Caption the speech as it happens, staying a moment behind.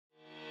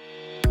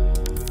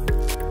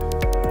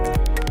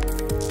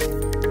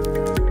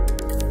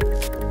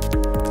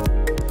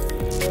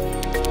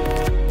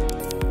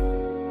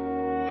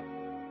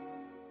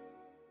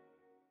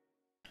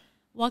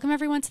Welcome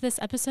everyone to this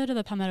episode of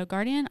the Palmetto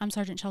Guardian. I'm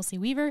Sergeant Chelsea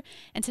Weaver,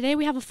 and today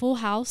we have a full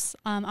house.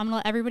 I'm going to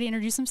let everybody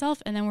introduce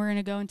themselves, and then we're going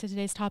to go into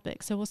today's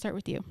topic. So we'll start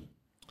with you.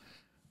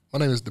 My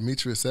name is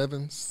Demetrious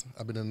Evans.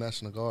 I've been in the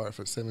National Guard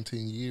for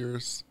 17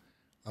 years.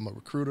 I'm a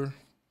recruiter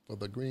for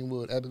the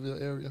Greenwood,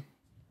 Abbeville area.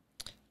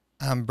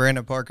 I'm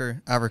Brandon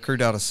Parker. I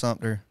recruit out of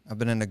Sumter. I've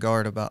been in the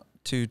Guard about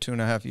two and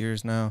a half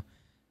years now.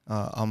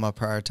 All my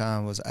prior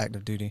time was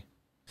active duty.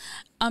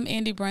 I'm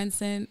Andrea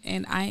Brunson,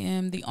 and I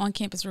am the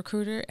on-campus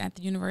recruiter at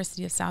the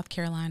University of South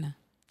Carolina.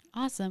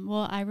 Awesome.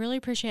 Well, I really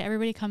appreciate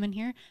everybody coming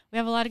here. We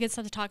have a lot of good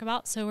stuff to talk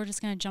about, so we're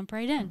just going to jump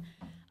right in.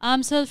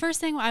 So the first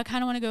thing I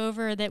kind of want to go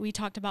over that we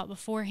talked about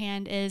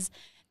beforehand is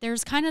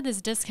there's kind of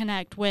this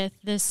disconnect with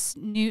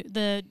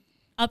the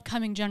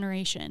upcoming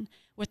generation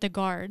with the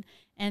Guard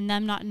and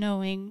them not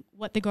knowing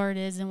what the Guard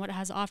is and what it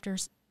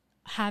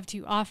have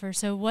to offer.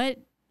 So what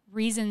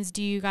reasons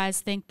do you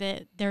guys think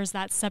that there's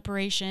that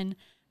separation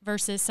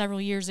versus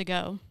several years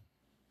ago?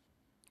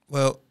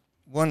 Well,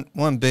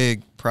 one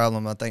big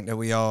problem I think that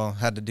we all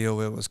had to deal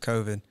with was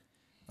COVID.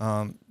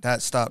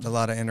 That stopped a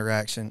lot of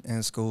interaction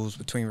in schools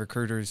between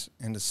recruiters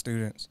and the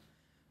students.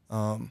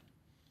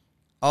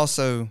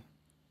 Also,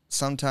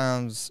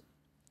 sometimes,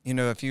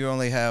 if you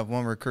only have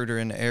one recruiter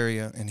in the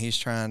area and he's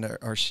trying to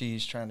or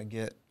she's trying to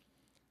get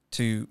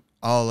to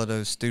all of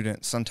those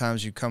students,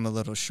 sometimes you come a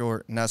little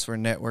short, and that's where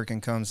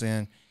networking comes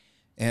in.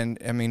 And,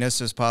 it's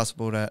just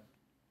possible that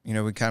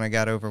we kind of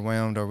got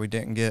overwhelmed or we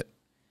didn't get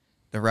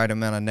the right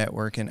amount of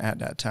networking at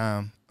that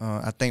time.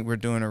 I think we're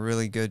doing a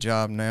really good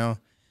job now.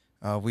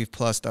 We've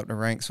plussed up the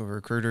ranks with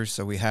recruiters,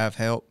 so we have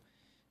help,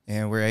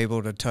 and we're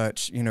able to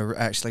touch,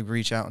 actually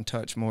reach out and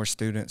touch more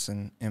students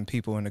and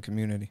people in the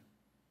community.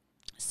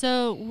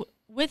 So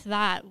with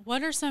that,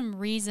 what are some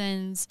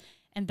reasons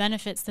and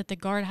benefits that the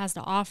Guard has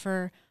to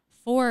offer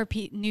for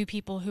new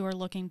people who are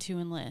looking to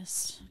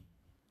enlist?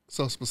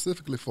 So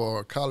specifically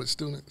for college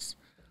students,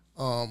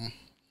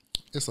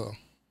 it's a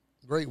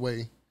great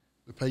way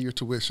to pay your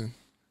tuition,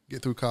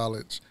 get through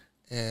college,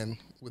 and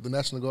with the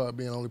National Guard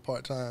being only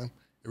part-time,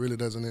 it really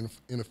doesn't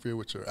interfere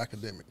with your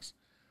academics.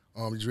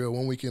 You drill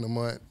 1 weekend a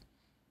month,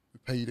 we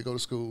pay you to go to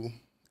school,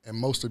 and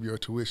most of your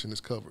tuition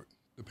is covered,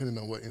 depending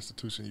on what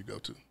institution you go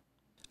to.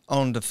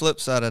 On the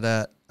flip side of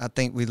that, I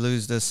think we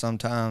lose this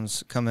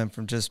sometimes coming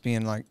from just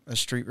being like a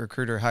street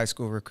recruiter, high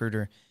school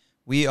recruiter.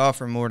 We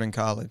offer more than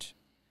college.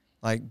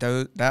 Like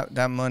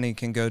that money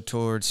can go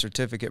towards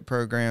certificate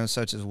programs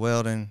such as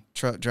welding,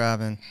 truck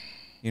driving,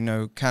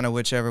 kind of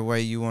whichever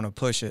way you want to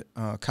push it.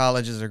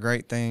 College is a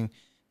great thing,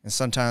 and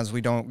sometimes we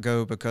don't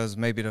go because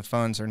maybe the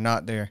funds are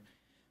not there.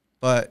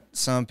 But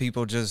some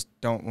people just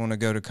don't want to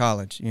go to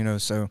college,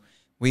 so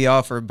we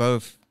offer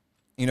both,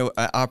 an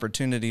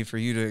opportunity for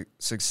you to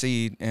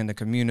succeed in the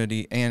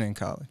community and in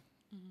college.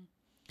 Mm-hmm.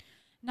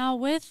 Now,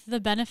 with the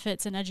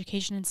benefits and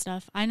education and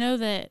stuff, I know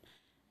that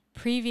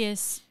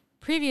previously,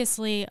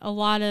 a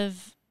lot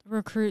of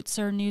recruits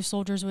or new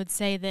soldiers would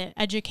say that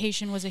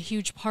education was a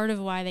huge part of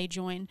why they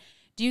joined.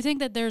 Do you think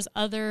that there's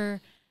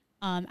other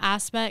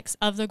aspects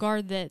of the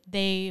Guard that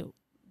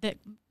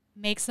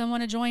makes them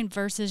want to join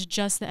versus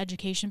just the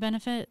education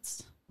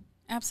benefits?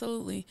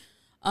 Absolutely.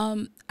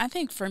 I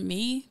think for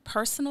me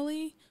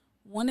personally,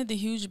 one of the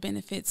huge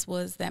benefits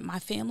was that my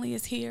family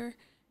is here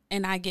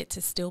and I get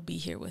to still be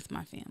here with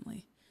my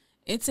family.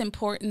 It's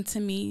important to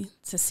me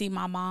to see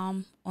my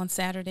mom on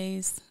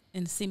Saturdays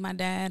and see my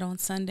dad on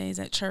Sundays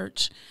at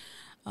church.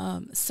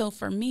 So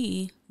for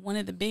me, one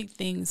of the big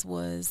things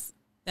was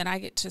that I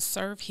get to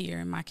serve here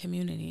in my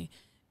community,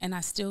 and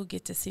I still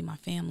get to see my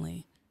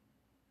family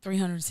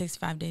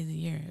 365 days a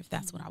year if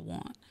that's what I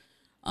want.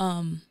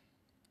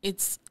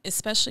 It's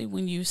especially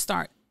when you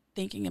start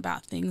thinking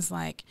about things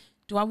like,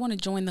 do I want to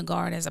join the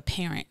Guard as a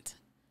parent?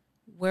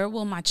 Where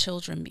will my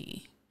children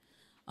be?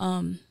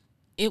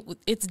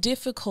 It's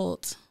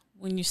difficult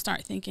when you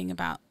start thinking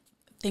about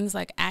things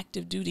like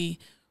active duty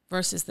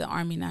versus the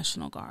Army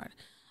National Guard.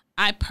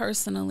 I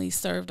personally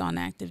served on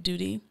active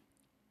duty,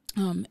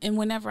 and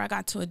whenever I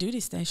got to a duty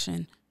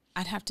station,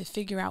 I'd have to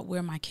figure out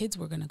where my kids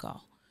were going to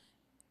go.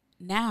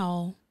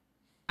 Now,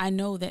 I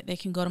know that they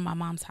can go to my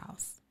mom's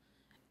house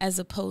as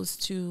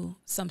opposed to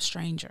some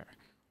stranger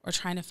or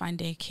trying to find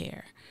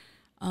daycare.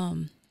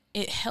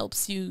 It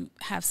helps you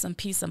have some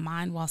peace of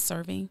mind while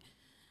serving,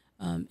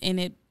 and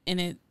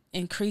it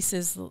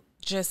increases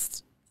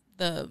just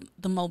the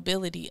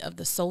mobility of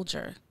the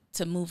soldier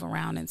to move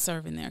around and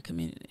serve in their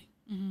community.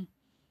 Mm-hmm.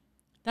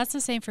 That's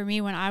the same for me.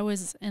 When I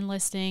was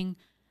enlisting,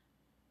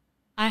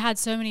 I had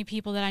so many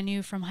people that I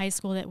knew from high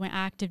school that went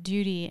active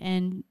duty,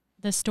 and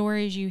the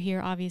stories you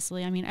hear,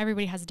 obviously,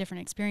 everybody has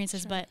different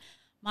experiences, sure. But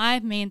my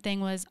main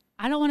thing was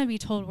I don't want to be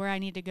told where I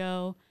need to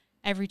go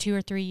every 2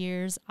 or 3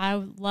 years. I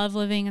love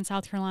living in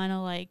South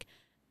Carolina,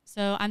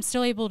 so I'm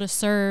still able to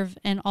serve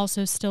and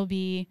also still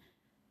be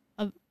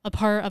a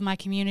part of my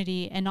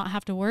community and not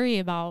have to worry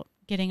about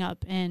getting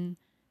up and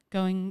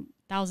going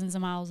thousands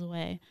of miles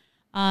away.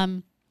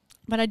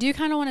 But I do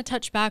kind of want to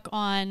touch back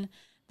on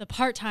the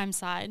part-time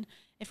side.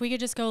 If we could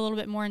just go a little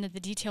bit more into the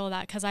detail of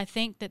that, because I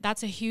think that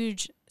that's a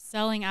huge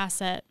selling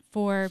asset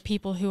for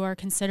people who are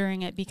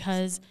considering it,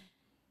 because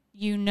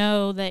you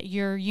know that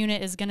your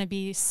unit is going to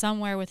be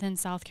somewhere within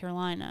South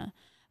Carolina.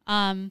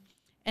 And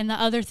the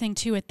other thing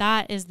too with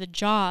that is the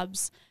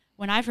jobs.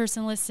 When I first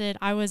enlisted,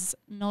 I was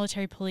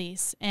military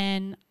police,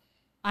 and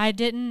I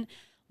didn't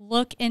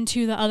look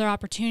into the other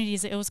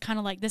opportunities. It was kind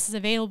of like, this is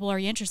available, are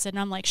you interested? And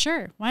I'm like,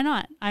 sure, why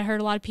not? I heard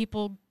a lot of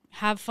people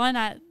have fun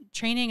at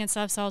training and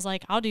stuff, so I was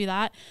like, I'll do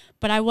that.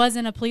 But I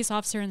wasn't a police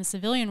officer in the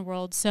civilian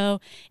world, so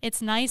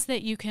it's nice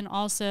that you can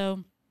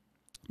also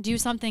do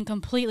something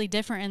completely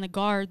different in the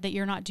Guard that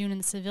you're not doing in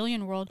the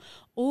civilian world.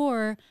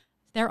 Or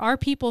there are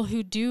people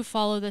who do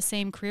follow the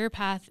same career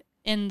path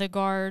in the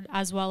Guard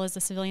as well as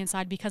the civilian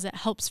side, because it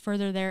helps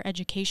further their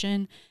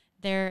education,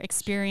 their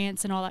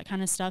experience, and all that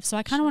kind of stuff. So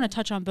I kind of want to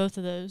touch on both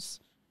of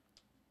those.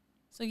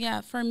 So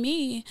yeah, for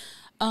me,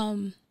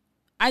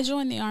 I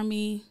joined the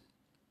Army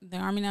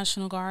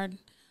National Guard,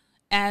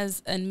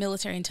 as a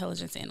military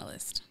intelligence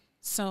analyst.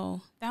 So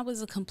that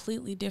was a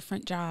completely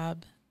different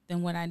job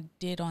than what I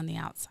did on the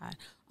outside.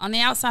 On the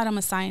outside, I'm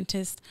a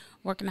scientist,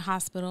 work in a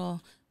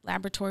hospital,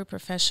 laboratory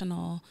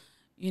professional,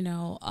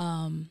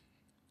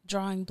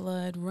 drawing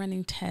blood,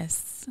 running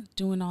tests,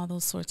 doing all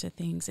those sorts of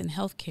things in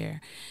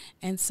healthcare.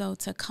 And so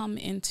to come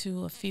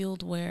into a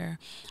field where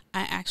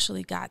I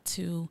actually got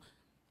to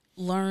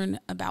learn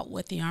about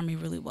what the Army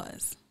really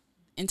was.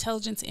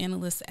 Intelligence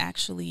analysts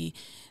actually,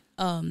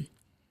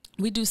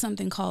 we do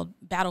something called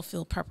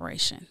battlefield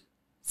preparation.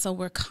 So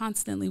we're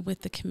constantly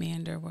with the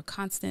commander. We're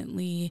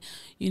constantly,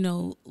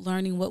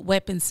 learning what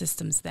weapon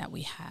systems that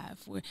we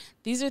have.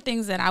 These are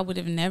things that I would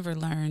have never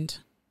learned,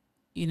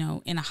 in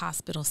a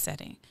hospital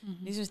setting.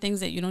 Mm-hmm. These are things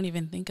that you don't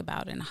even think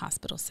about in a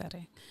hospital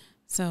setting.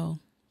 So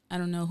I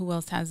don't know who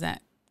else has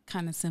that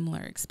kind of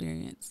similar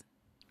experience.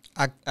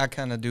 I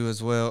kind of do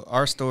as well.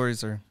 Our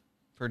stories are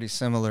pretty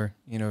similar.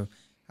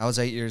 I was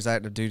 8 years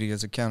active duty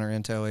as a counter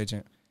intel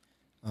agent.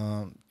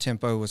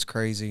 Tempo was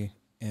crazy,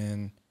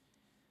 and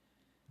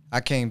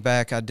I came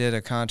back. I did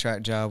a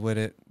contract job with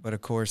it, but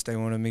of course they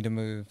wanted me to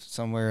move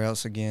somewhere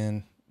else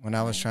again when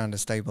I was trying to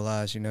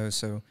stabilize,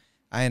 so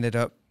I ended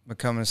up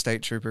becoming a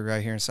state trooper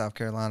right here in South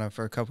Carolina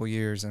for a couple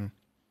years, and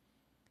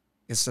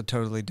it's a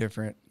totally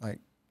different, like,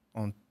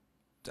 on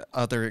the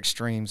other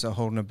extremes of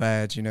holding a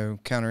badge,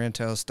 counter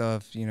intel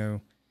stuff,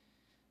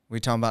 we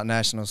talking about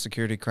national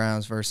security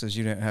crimes versus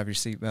you didn't have your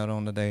seatbelt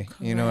on today.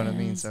 Correct. You know what I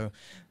mean? So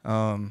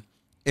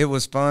it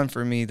was fun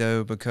for me,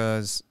 though,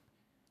 because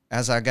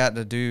as I got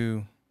to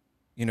do,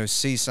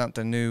 see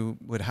something new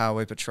with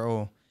Highway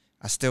Patrol,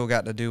 I still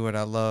got to do what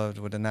I loved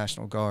with the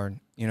National Guard,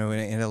 and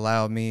it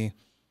allowed me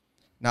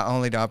not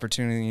only the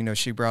opportunity,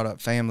 she brought up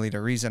family.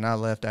 The reason I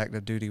left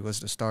active duty was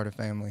to start a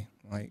family.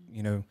 Like,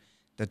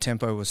 the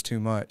tempo was too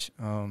much.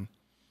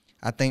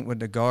 I think with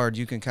the Guard,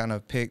 you can kind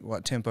of pick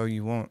what tempo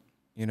you want.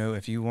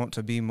 If you want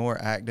to be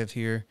more active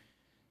here,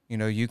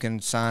 you can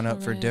sign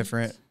up for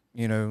different,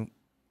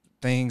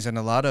 things. And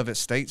a lot of it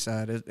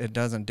stateside, it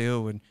doesn't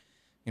deal with,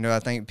 I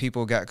think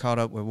people got caught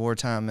up with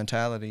wartime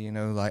mentality,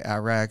 like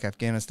Iraq,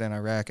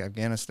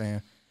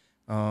 Afghanistan.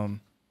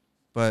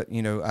 But,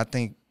 I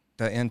think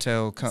the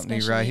intel company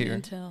especially right here.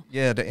 Intel.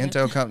 Yeah, the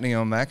intel company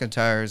on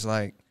McIntyre is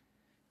like,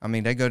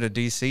 they go to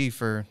D.C.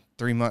 for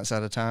 3 months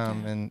at a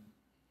time. Yeah. And,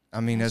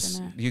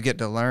 you get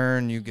to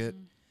learn, you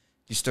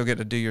still get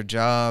to do your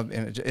job,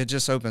 and it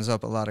just opens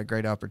up a lot of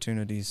great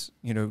opportunities,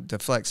 the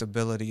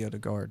flexibility of the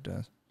Guard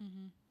does.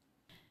 Mm-hmm.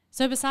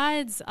 So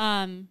besides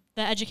the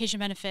education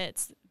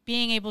benefits,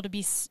 being able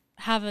to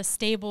have a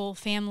stable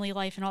family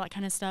life and all that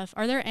kind of stuff,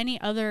 are there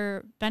any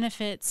other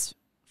benefits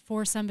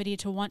for somebody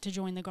to want to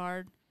join the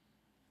Guard?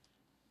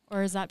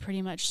 Or is that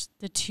pretty much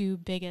the two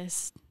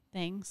biggest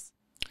things?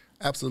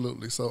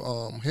 Absolutely.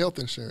 So health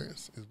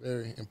insurance is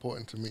very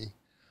important to me.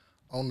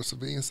 On the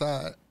civilian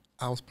side,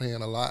 I was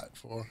paying a lot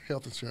for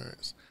health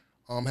insurance.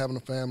 Having a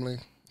family,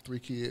 3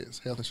 kids,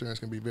 health insurance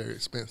can be very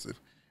expensive.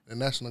 The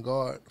National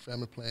Guard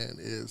family plan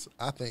is,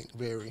 I think,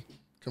 very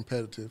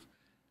competitive.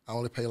 I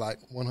only pay like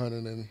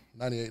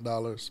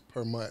 $198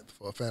 per month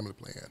for a family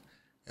plan,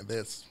 and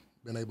that's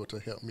been able to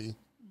help me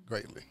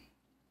greatly.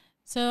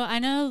 So I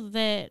know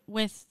that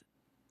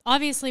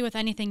obviously with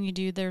anything you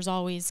do, there's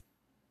always,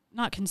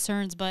 not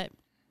concerns, but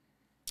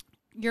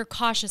you're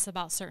cautious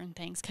about certain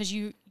things because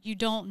you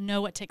don't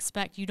know what to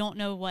expect. You don't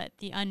know what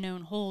the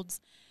unknown holds.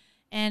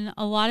 And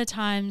a lot of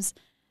times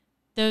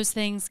those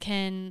things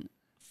can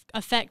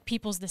affect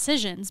people's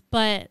decisions.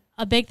 But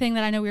a big thing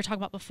that I know we were talking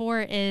about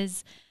before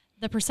is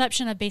the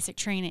perception of basic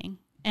training.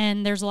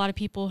 And there's a lot of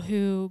people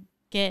who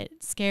get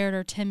scared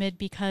or timid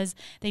because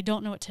they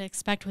don't know what to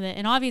expect with it.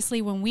 And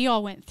obviously when we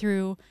all went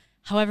through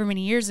however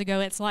many years ago,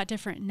 it's a lot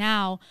different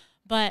now.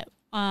 But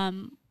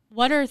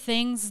what are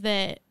things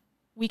that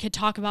we could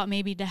talk about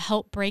maybe to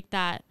help break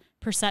that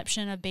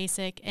perception of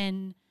basic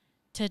and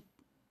to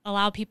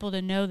allow people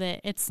to know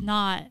that it's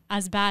not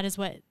as bad as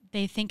what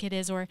they think it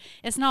is, or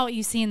it's not what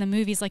you see in the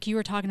movies, like you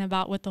were talking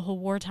about with the whole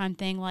wartime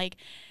thing. Like,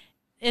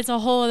 it's a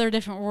whole other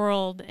different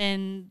world,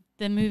 and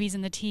the movies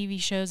and the TV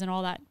shows and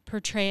all that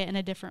portray it in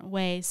a different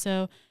way.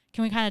 So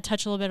can we kind of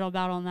touch a little bit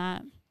about on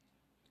that?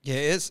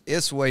 Yeah,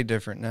 it's way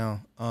different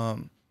now.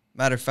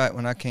 Matter of fact,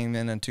 when I came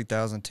in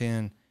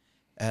 2010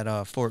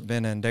 at Fort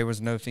Benning, there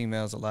was no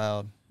females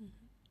allowed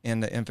in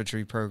the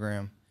infantry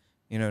program.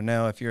 You know,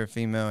 now if you're a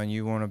female and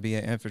you want to be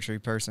an infantry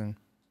person,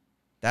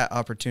 that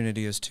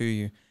opportunity is to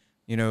you.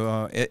 You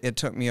know, it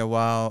took me a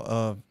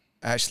while.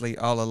 Actually,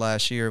 all of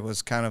last year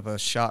was kind of a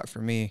shock for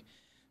me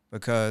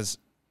because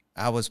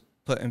I was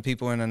putting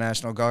people in the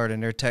National Guard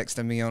and they're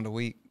texting me on the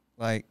week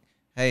like,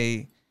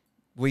 hey,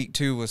 week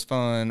 2 was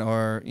fun,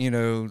 or, you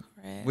know,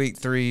 correct, week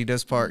 3,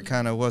 this part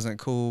kind of wasn't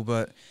cool.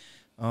 But,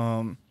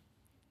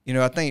 you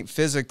know, I think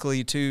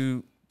physically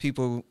too,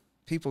 people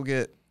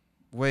get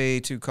way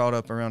too caught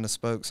up around the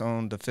spokes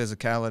on the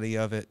physicality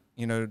of it.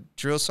 You know,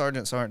 drill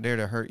sergeants aren't there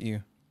to hurt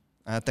you.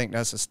 I think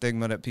that's a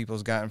stigma that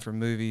people's gotten from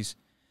movies.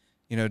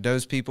 You know,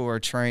 those people are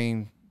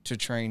trained to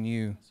train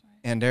you, right,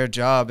 and their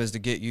job is to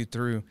get you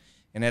through.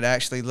 And it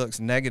actually looks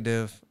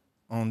negative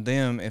on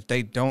them if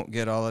they don't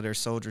get all of their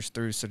soldiers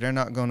through. So they're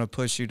not going to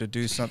push you to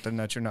do something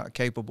that you're not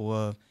capable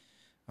of,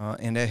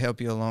 and they help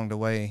you along the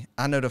way.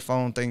 I know the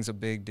phone thing's a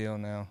big deal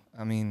now.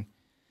 I mean,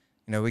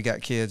 you know, we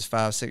got kids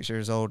 5, 6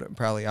 years old that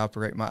probably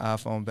operate my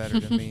iPhone better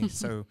than me.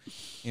 So,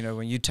 you know,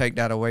 when you take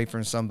that away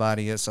from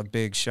somebody, it's a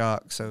big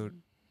shock. So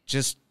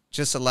just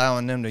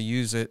allowing them to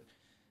use it,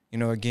 you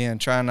know, again,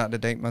 trying not to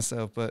date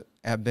myself, but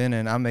at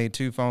Benning, I made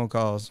 2 phone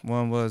calls.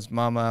 One was,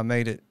 Mama, I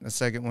made it. The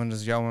second one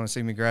is, y'all want to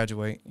see me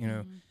graduate, you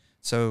know.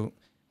 So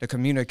the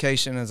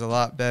communication is a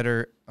lot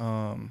better.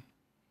 I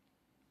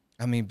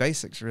mean,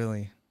 basics,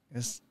 really.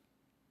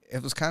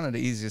 It was kind of the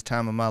easiest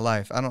time of my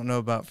life. I don't know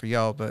about for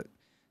y'all, but,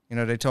 you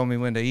know, they told me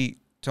when to eat,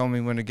 told me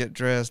when to get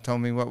dressed,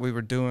 told me what we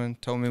were doing,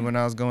 told me when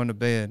I was going to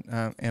bed,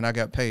 and I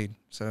got paid.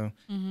 So,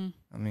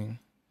 I mean.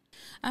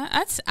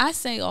 I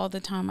say all the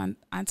time,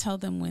 I tell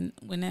them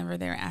whenever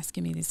they're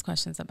asking me these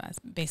questions about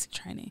basic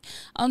training,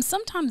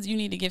 sometimes you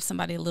need to give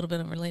somebody a little bit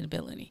of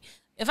relatability.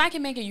 If I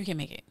can make it, you can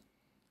make it.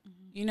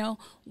 You know,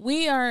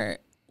 we are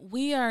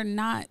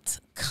not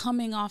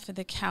coming off of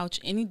the couch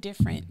any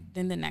different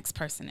than the next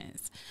person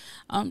is.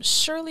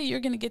 Surely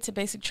you're going to get to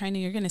basic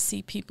training. You're going to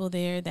see people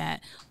there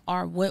that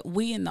are what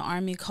we in the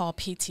Army call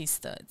PT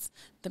studs.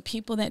 The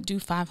people that do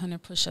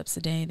 500 push-ups a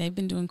day. They've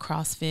been doing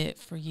CrossFit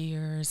for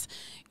years.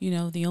 You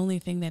know, the only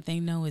thing that they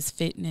know is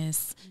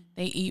fitness.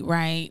 They eat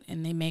right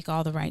and they make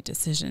all the right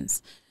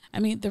decisions.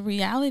 I mean, the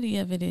reality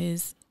of it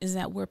is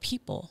that we're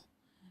people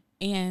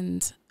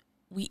and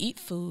we eat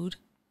food,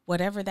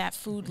 whatever that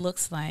food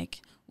looks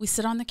like. We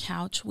sit on the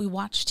couch, we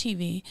watch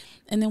TV,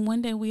 and then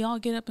one day we all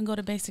get up and go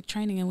to basic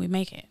training and we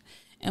make it.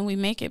 And we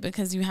make it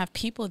because you have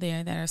people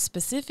there that are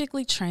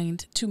specifically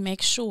trained to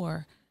make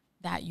sure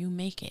that you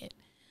make it.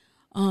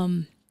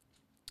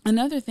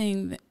 Another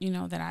thing that, you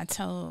know, that I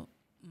tell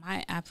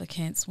my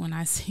applicants when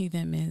I see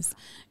them is,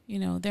 you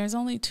know, there's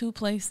only 2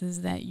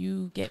 places that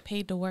you get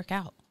paid to work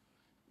out.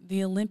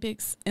 The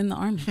Olympics and the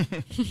Army.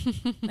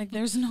 Like,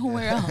 there's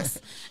nowhere else.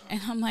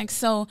 And I'm like,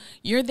 so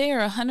you're there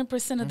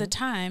 100% of the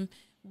time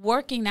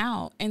working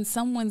out and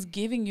someone's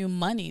giving you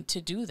money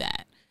to do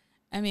that.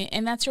 I mean,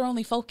 and that's your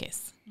only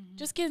focus.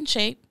 Just get in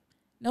shape.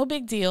 No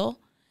big deal.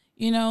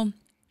 You know,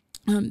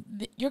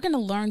 you're going to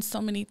learn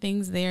so many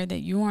things there that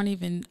you aren't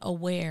even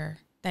aware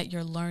that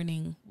you're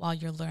learning while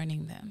you're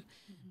learning them,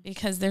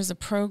 because there's a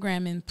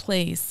program in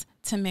place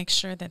to make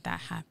sure that that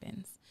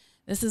happens.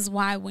 This is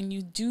why when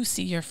you do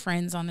see your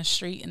friends on the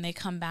street and they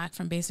come back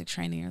from basic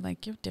training, you're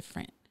like, you're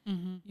different.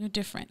 You're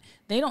different.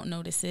 They don't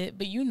notice it,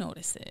 but you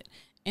notice it.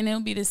 And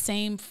it'll be the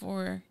same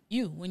for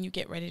you when you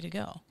get ready to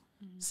go.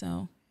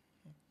 So,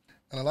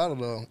 and a lot of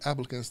the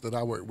applicants that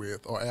I work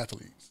with are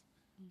athletes.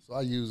 So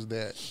I use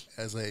that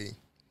as a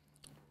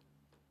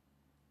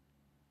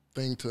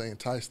thing to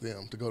entice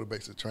them to go to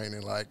basic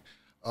training. Like,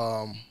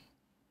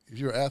 if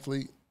you're an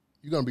athlete,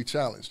 you're going to be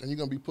challenged and you're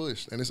going to be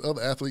pushed. And there's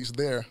other athletes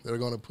there that are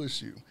going to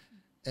push you.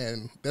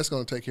 And that's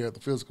going to take care of the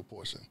physical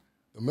portion.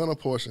 The mental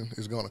portion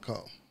is going to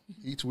come.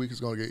 Each week is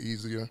going to get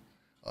easier.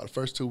 The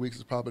first 2 weeks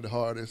is probably the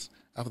hardest.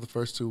 After the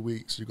first 2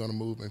 weeks, you're going to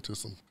move into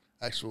some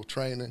actual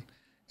training.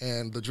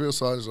 And the drill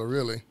sergeants are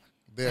really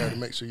there to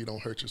make sure you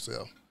don't hurt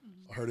yourself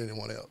or hurt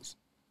anyone else.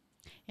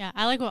 Yeah,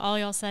 I like what all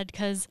y'all said,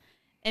 because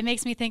it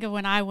makes me think of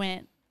when I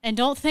went. And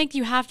don't think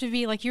you have to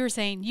be, like you were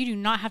saying, you do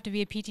not have to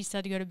be a PT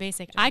stud to go to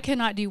basic. I could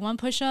not do 1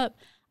 push-up.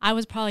 I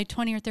was probably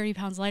 20 or 30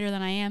 pounds lighter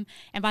than I am.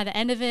 And by the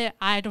end of it,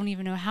 I don't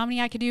even know how many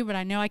I could do, but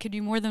I know I could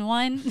do more than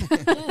 1.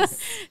 Yes.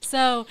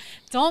 So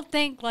don't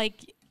think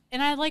like,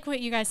 and I like what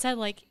you guys said,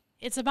 like,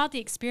 it's about the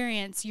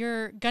experience.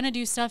 You're going to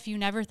do stuff you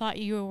never thought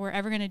you were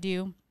ever going to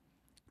do.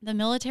 The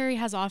military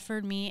has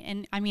offered me,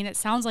 and I mean, it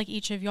sounds like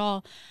each of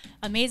y'all,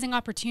 amazing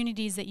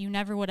opportunities that you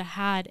never would have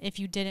had if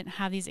you didn't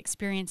have these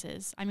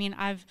experiences. I mean,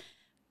 I've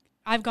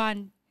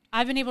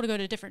been able to go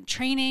to different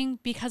training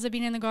because of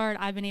being in the Guard.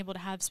 I've been able to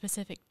have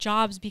specific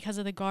jobs because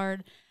of the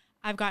Guard.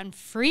 I've gotten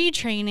free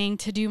training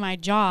to do my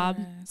job.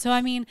 Yes. So,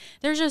 I mean,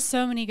 there's just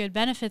so many good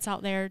benefits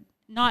out there,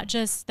 not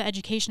just the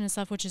education and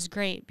stuff, which is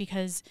great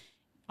because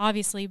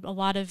obviously a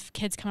lot of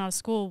kids come out of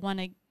school want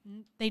to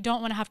they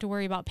don't want to have to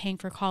worry about paying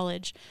for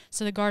college.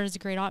 So the Guard is a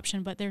great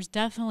option, but there's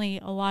definitely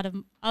a lot of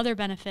other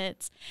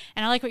benefits.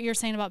 And I like what you're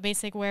saying about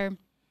basic, where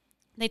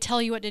they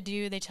tell you what to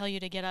do. They tell you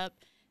to get up.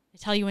 They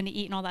tell you when to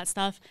eat and all that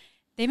stuff.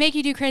 They make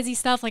you do crazy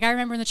stuff. Like I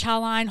remember in the chow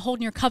line,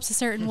 holding your cups a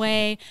certain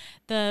way,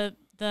 the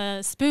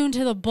spoon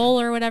to the bowl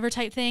or whatever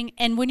type thing.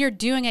 And when you're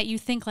doing it, you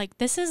think like,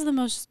 this is the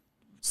most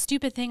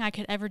stupid thing I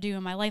could ever do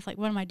in my life. Like,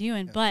 what am I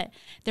doing? Yeah. But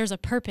there's a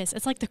purpose.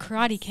 It's like the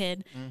Karate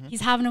Kid. Mm-hmm.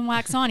 He's having him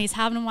wax on. He's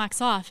having him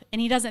wax off.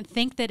 And he doesn't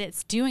think that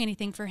it's doing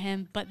anything for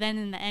him. But then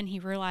in the end, he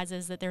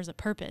realizes that there's a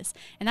purpose.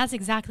 And that's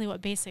exactly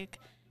what basic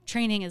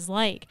training is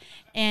like.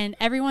 And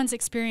everyone's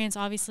experience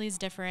obviously is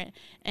different.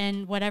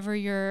 And whatever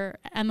your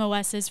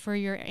MOS is for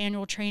your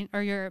annual train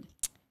or your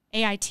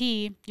AIT,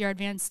 your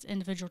advanced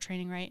individual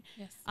training, right?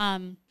 Yes.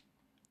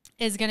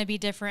 Is going to be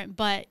different.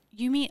 But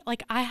you meet,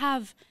 like, I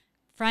have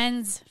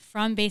friends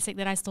from basic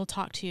that I still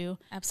talk to.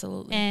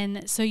 Absolutely.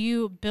 And so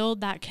you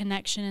build that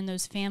connection in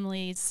those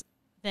families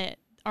that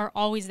are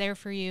always there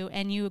for you,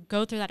 and you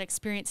go through that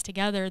experience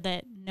together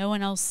that no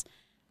one else,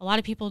 a lot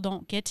of people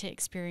don't get to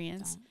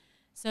experience. Don't.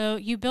 So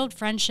you build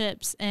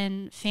friendships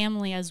and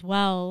family as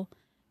well,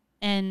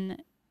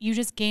 and you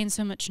just gain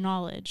so much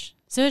knowledge.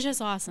 So it's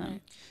just awesome.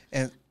 Right.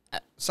 And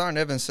Sergeant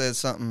Evans said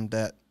something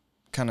that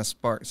kind of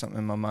sparked something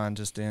in my mind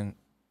just then.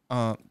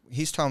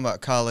 He's talking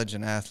about college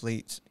and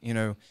athletes, you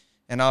know,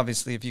 and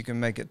obviously if you can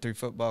make it through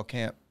football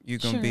camp, you're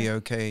going to be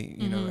okay,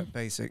 you know, at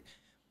basic.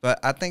 But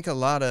I think a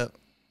lot of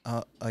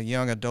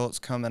young adults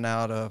coming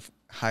out of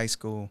high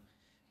school,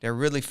 they're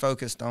really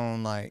focused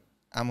on, like,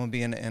 I'm going to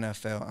be in the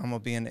NFL, I'm going to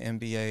be in the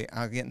NBA,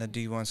 I'll get in a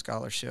D1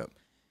 scholarship.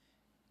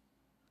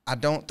 I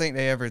don't think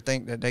they ever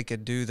think that they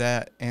could do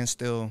that and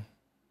still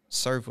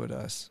serve with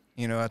us.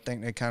 You know, I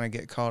think they kind of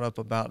get caught up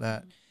about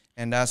that.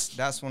 And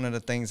that's one of the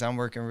things I'm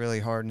working really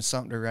hard in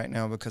Sumter right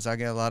now, because I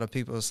get a lot of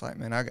people, it's like,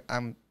 man,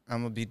 I'm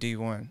going to be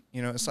D1.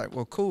 You know, it's like,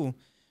 well, cool,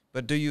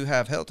 but do you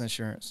have health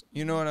insurance?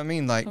 You know what I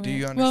mean? Like, do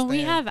you understand? Well,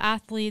 we have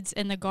athletes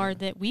in the Guard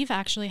that we've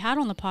actually had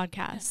on the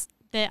podcast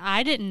that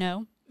I didn't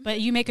know, but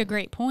you make a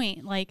great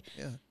point. Like,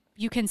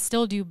 you can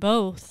still do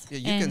both. Yeah,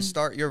 you can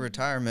start your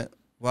retirement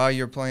while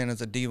you're playing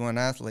as a D1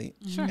 athlete.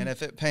 Sure. And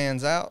if it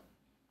pans out,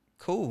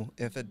 cool.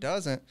 If it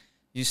doesn't,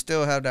 you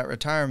still have that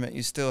retirement,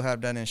 you still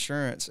have that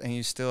insurance, and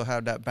you still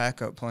have that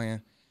backup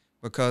plan.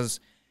 Because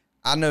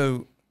I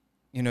know,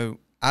 you know,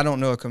 I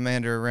don't know a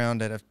commander around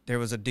that if there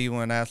was a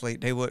D1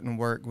 athlete, they wouldn't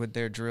work with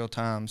their drill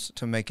times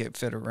to make it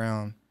fit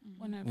around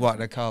 100%. What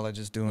the college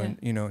is doing,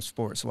 you know,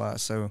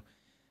 sports-wise. So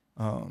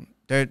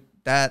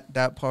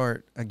that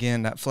part,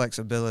 again, that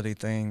flexibility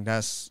thing,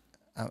 that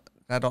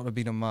ought to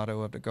be the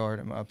motto of the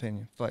Guard, in my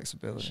opinion,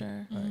 flexibility.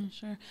 Sure, right?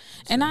 Sure.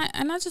 So. And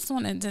I just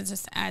wanted to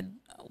just add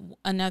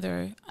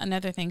another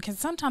thing, because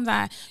sometimes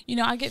I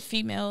get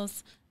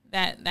females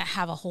that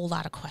have a whole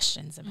lot of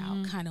questions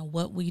about kind of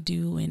what we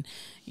do and,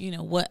 you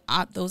know, what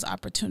those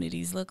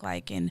opportunities look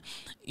like. And,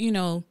 you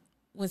know,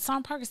 when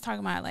Sergeant Parker's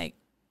talking about, like,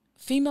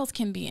 females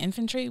can be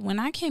infantry. When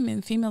I came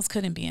in, females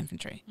couldn't be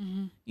infantry.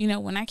 You know,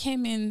 when I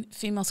came in,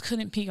 females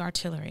couldn't be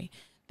artillery.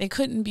 They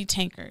couldn't be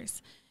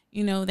tankers.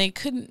 You know, they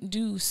couldn't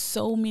do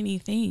so many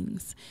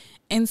things.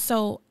 And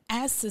so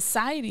as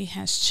society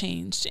has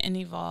changed and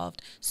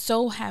evolved,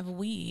 so have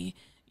we,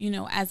 you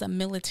know, as a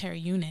military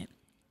unit.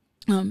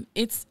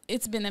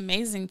 It's been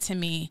amazing to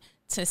me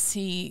to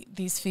see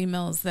these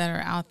females that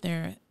are out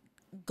there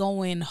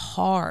going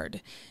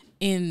hard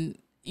in,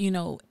 you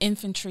know,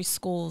 infantry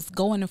schools,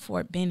 going to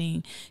Fort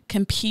Benning,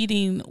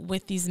 competing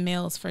with these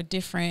males for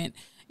different,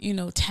 you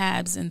know,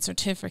 tabs and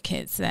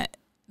certificates that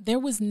there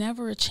was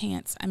never a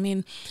chance. I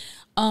mean,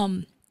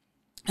 and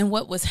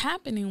what was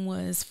happening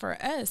was, for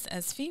us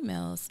as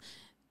females,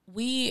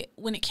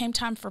 when it came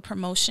time for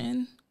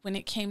promotion, when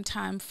it came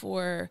time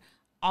for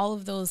all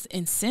of those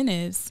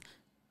incentives,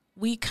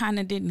 we kind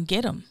of didn't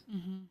get them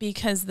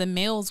because the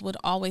males would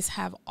always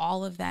have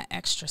all of that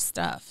extra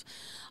stuff.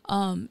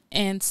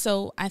 And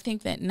so I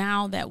think that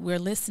now that we're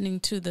listening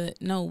to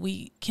no,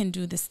 we can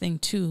do this thing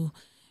too,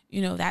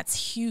 you know,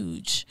 that's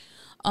huge.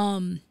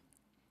 And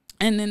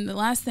then the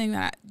last thing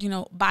that, you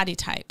know, body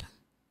type.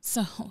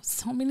 So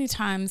many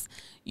times,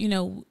 you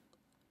know,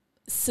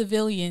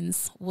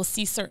 civilians will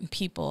see certain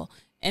people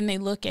and they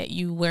look at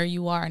you where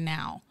you are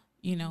now,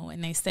 you know,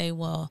 and they say,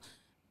 well,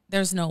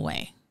 there's no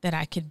way that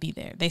I could be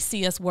there. They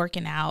see us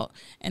working out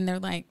and they're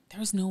like,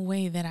 there's no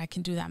way that I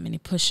can do that many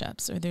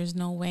push-ups, or there's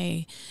no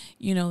way,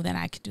 you know, that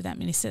I could do that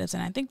many sit-ups.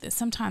 And I think that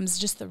sometimes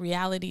just the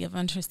reality of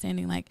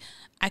understanding, like,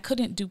 I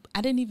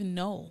didn't even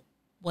know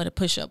what a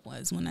push-up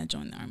was when I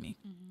joined the Army.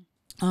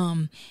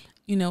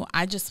 You know,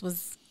 I just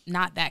was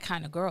not that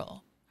kind of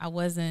girl. I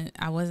wasn't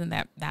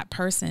that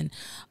person.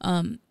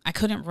 I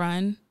couldn't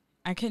run.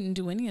 I couldn't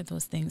do any of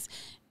those things.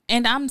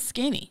 And I'm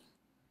skinny,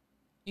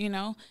 you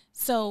know?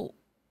 So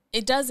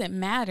it doesn't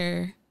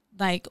matter,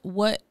 like,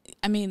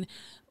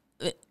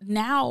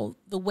 now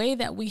the way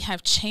that we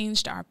have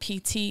changed our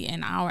PT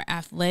and our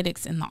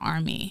athletics in the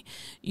Army,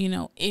 you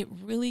know, it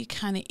really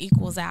kind of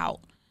equals out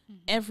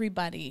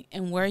everybody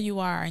and where you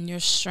are and your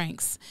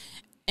strengths.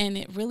 and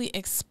it really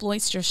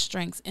exploits your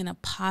strengths in a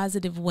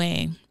positive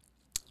way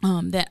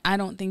that I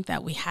don't think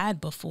that we had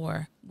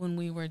before when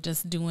we were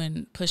just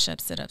doing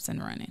push-ups, sit-ups,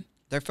 and running.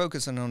 They're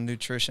focusing on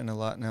nutrition a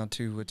lot now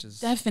too, which is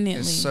definitely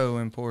is so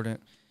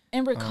important.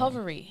 And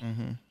recovery.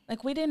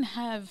 Like we didn't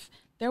have,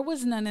 there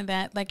was none of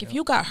that. Like if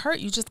you got hurt,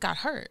 you just got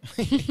hurt.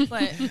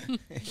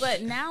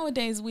 but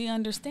nowadays we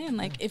understand,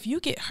 like if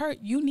you get hurt,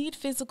 you need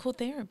physical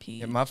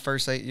therapy. In my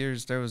first 8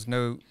 years, there was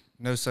no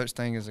such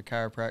thing as a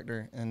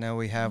chiropractor, and now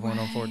we have one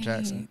on Fort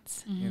Jackson.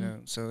 You know,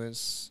 so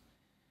it's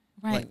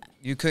like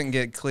you couldn't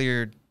get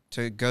cleared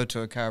to go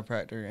to a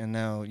chiropractor, and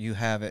now you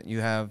have it. You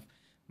have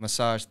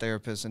massage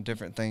therapists and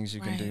different things you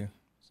can do.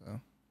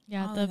 So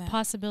yeah, all the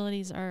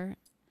possibilities are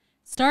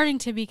starting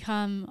to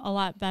become a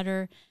lot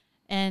better,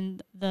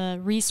 and the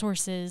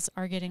resources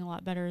are getting a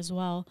lot better as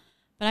well.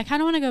 But I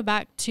kind of want to go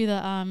back to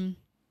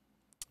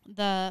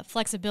the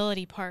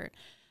flexibility part.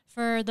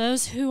 For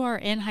those who are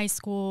in high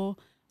school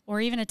or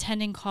even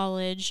attending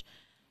college,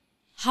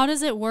 how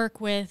does it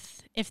work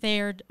with if they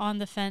are on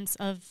the fence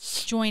of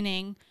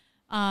joining?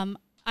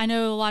 I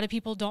know a lot of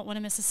people don't want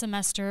to miss a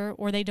semester,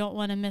 or they don't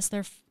want to miss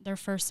their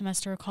first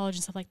semester of college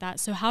and stuff like that.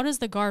 So how does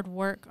the Guard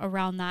work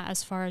around that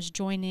as far as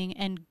joining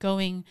and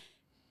going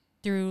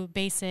through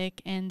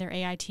basic and their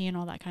AIT and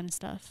all that kind of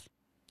stuff?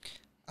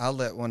 I'll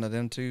let one of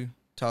them two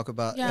talk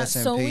about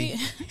SMP.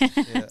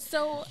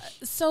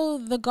 So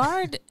the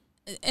Guard,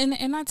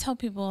 and I tell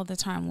people all the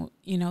time,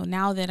 you know,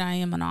 now that I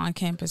am an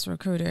on-campus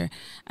recruiter,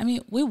 I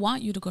mean, we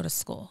want you to go to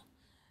school.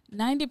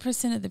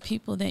 90% of the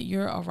people that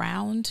you're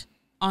around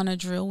on a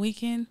drill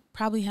weekend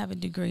probably have a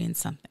degree in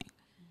something,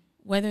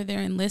 whether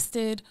they're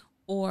enlisted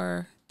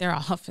or they're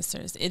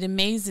officers. It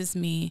amazes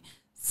me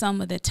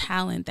some of the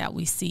talent that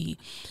we see.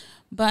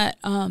 But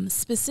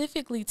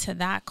specifically to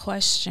that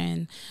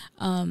question,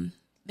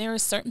 there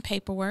is certain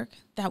paperwork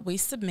that we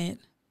submit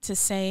to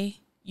say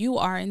you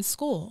are in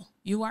school.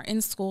 You are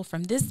in school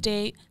from this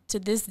date to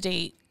this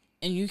date,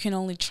 and you can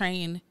only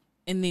train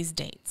in these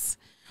dates.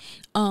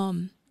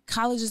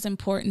 College is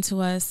important to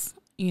us,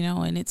 you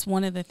know, and it's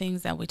one of the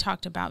things that we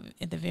talked about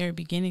at the very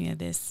beginning of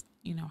this,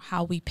 you know,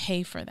 how we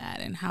pay for that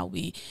and how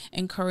we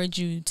encourage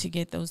you to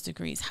get those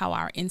degrees, how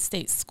our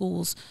in-state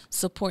schools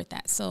support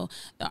that. So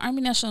the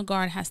Army National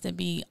Guard has to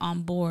be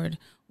on board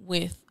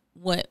with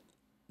what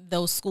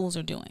those schools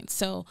are doing.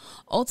 So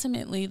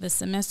ultimately, the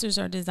semesters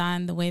are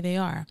designed the way they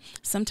are.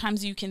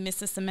 Sometimes you can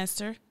miss a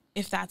semester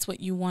if that's what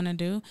you want to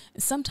do.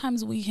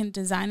 Sometimes we can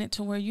design it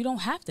to where you don't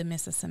have to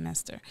miss a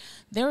semester.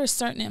 There are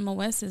certain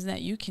MOSs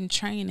that you can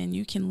train and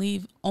you can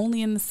leave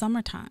only in the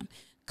summertime.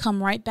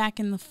 Come right back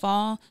in the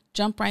fall,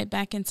 jump right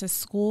back into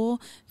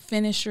school,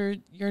 finish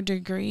your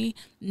degree,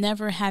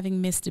 never having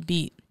missed a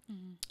beat,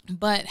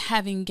 but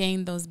having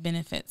gained those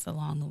benefits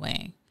along the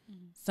way.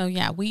 So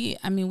yeah, we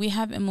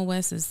have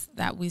MOSs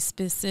that we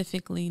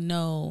specifically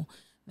know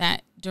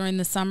that during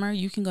the summer,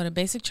 you can go to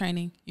basic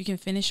training, you can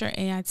finish your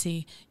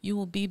AIT, you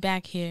will be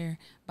back here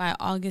by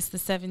August the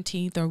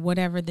 17th or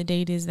whatever the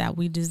date is that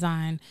we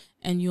design,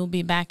 and you'll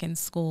be back in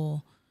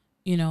school,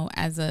 you know,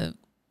 as a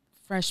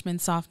freshman,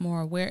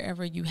 sophomore, or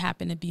wherever you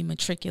happen to be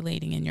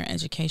matriculating in your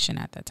education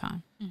at that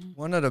time.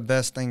 One of the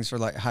best things for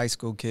like high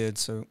school kids,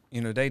 so,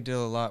 you know, they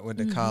deal a lot with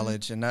the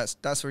college, and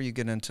that's where you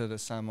get into the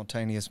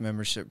simultaneous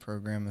membership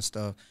program and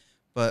stuff.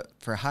 But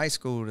for high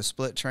school, the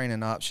split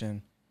training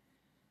option,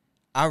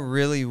 I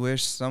really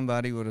wish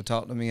somebody would have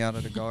talked to me out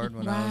of the Guard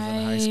when I was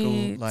in high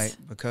school, like,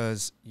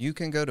 because you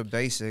can go to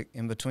basic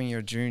in between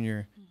your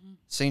junior,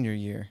 senior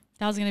year.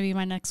 That was going to be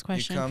my next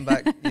question. You come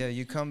back,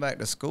 you come back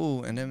to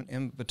school, and then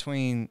in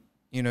between,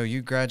 you know,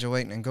 you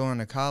graduating and going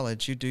to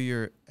college, you do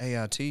your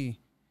AIT.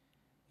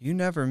 You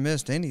never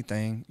missed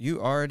anything. You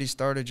already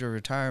started your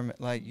retirement.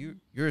 Like,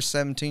 you're a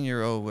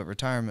 17-year-old with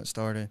retirement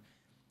started.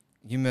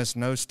 You missed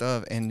no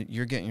stuff, and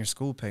you're getting your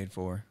school paid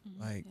for.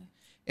 Like,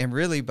 and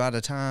really, by the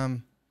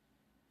time,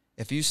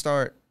 if you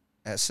start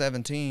at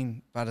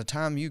 17, by the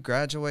time you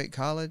graduate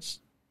college,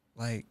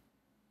 like,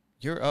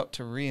 you're up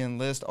to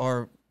re-enlist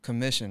or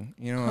commission.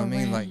 You know what I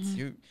mean? Like,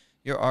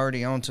 you're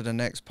already on to the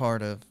next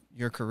part of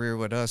your career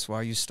with us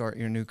while you start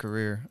your new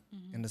career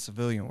in the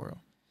civilian world.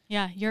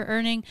 Yeah,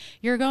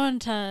 you're going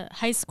to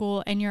high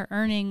school and you're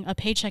earning a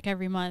paycheck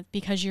every month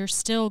because you're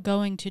still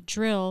going to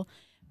drill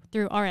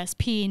through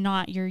RSP,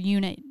 not your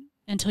unit,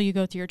 until you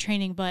go through your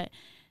training. But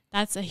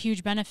that's a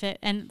huge benefit.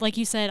 And like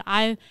you said,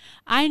 I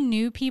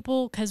knew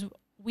people because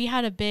we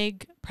had a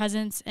big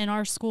presence in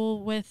our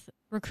school with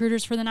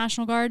recruiters for the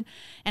National Guard,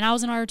 and I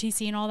was in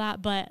ROTC and all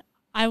that, but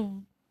I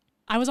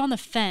was on the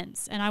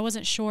fence and I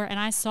wasn't sure. And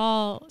I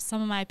saw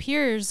some of my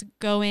peers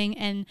going,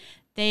 and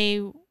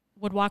they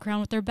would walk around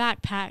with their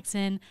backpacks,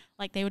 and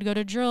like they would go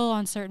to drill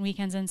on certain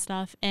weekends and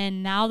stuff.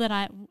 And now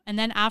that and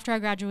then after I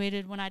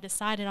graduated, when I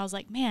decided, I was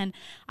like, man,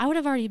 I would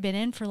have already been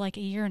in for like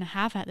a year and a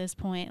half at this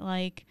point.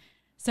 Like,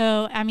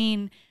 so, I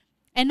mean,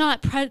 and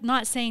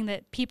not saying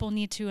that people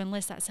need to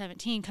enlist at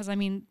 17, because I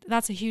mean,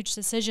 that's a huge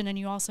decision, and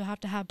you also have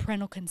to have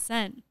parental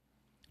consent.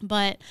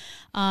 But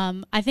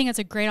I think it's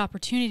a great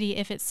opportunity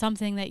if it's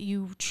something that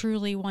you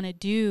truly want to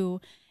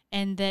do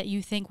and that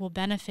you think will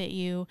benefit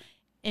you.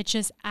 it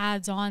just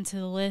adds on to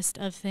the list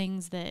of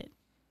things that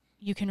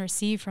you can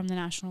receive from the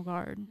National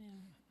Guard. Yeah.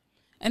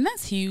 And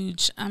that's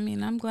huge. I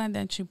mean, I'm glad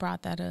that you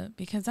brought that up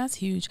because that's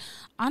huge.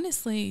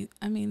 Honestly,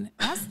 I mean,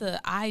 that's the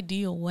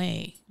ideal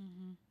way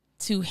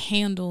to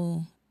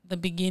handle the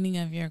beginning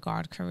of your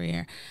Guard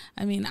career.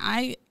 I mean,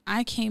 I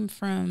came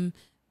from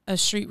a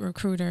street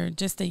recruiter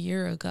just a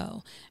year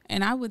ago,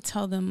 and I would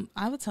tell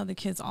the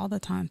kids all the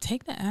time,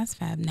 take the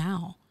ASVAB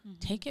now.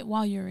 Take it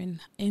while you're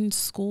in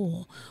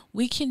school.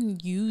 We can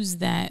use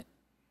that,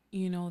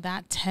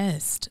 that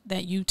test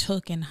that you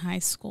took in high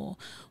school.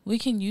 We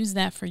can use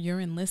that for your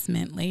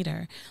enlistment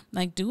later.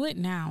 Like, do it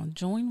now.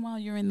 Join while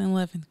you're in the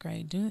 11th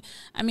grade.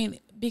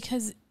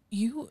 Because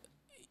you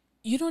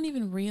don't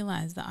even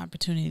realize the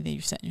opportunity that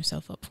you're setting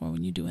yourself up for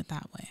when you do it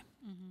that way.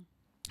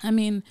 I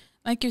mean,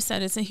 like you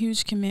said, it's a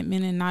huge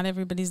commitment and not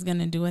everybody's going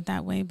to do it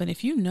that way. But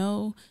if you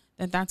know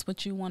that that's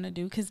what you want to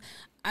do, because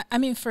I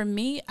mean, for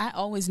me, I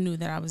always knew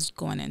that I was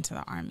going into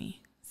the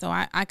Army. So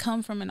I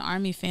come from an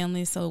Army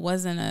family, so it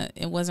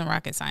wasn't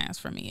rocket science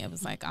for me. It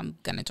was like, I'm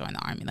going to join the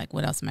Army. Like,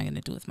 what else am I going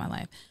to do with my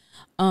life?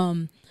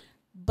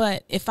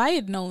 But if I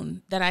had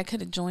known that I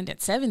could have joined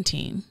at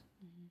 17,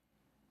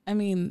 I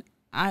mean,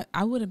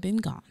 I would have been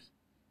gone,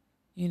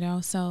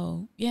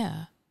 So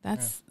yeah,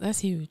 that's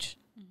huge.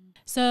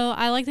 So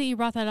I like that you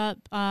brought that up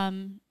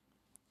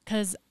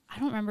because I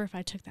don't remember if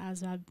I took the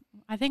ASVAB.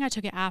 I think I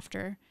took it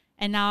after.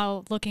 And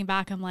now looking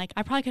back, I'm like,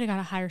 I probably could have got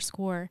a higher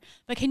score.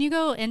 But can you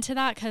go into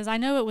that? Because I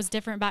know it was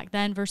different back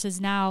then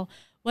versus now.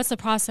 What's the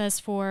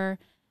process for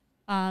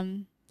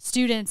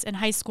students in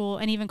high school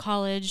and even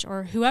college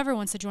or whoever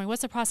wants to join?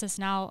 What's the process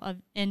now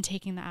in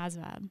taking the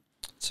ASVAB?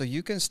 So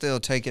you can still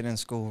take it in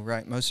school,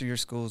 right? Most of your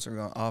schools are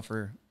going to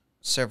offer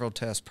several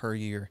tests per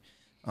year,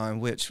 in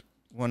which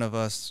one of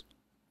us,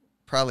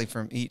 probably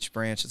from each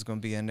branch, is going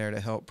to be in there to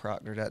help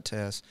proctor that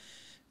test.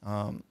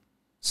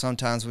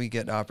 Sometimes we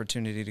get the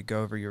opportunity to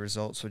go over your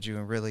results with you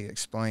and really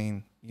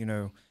explain,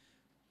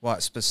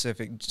 what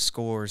specific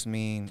scores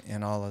mean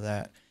and all of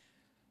that.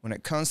 When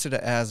it comes to the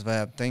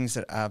ASVAB, things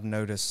that I've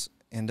noticed,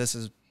 and this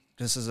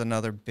is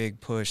another big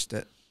push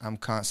that I'm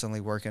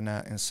constantly working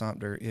at in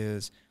Sumter,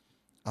 is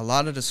a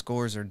lot of the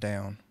scores are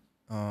down.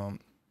 And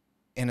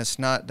it's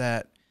not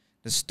that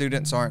the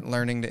students aren't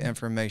learning the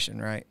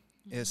information, right?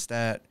 It's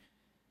that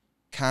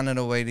kind of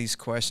the way these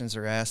questions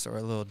are asked are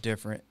a little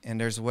different, and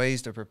there's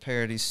ways to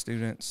prepare these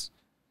students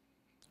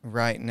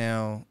right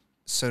now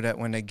so that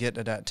when they get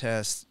to that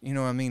test,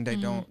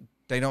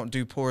 they don't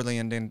do poorly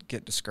and then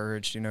get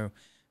discouraged.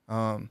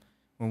 When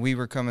we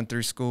were coming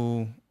through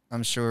school,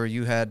 I'm sure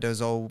you had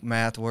those old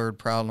math word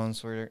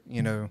problems where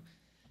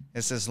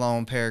it's this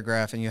long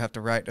paragraph and you have to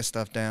write the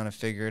stuff down and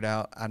figure it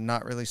out. I'm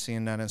not really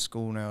seeing that in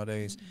school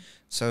nowadays.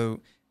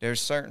 So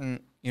there's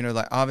certain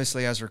like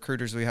obviously as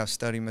recruiters we have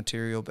study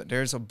material, but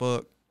there's a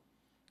book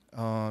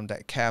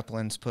that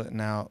Kaplan's putting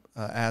out,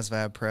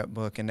 ASVAB prep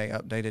book, and they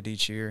update it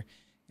each year.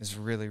 It's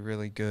really,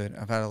 really good.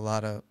 I've had a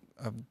lot of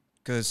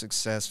good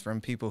success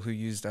from people who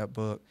use that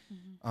book.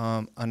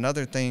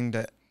 Another thing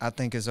that I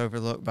think is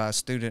overlooked by a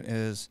student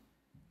is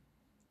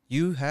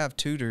you have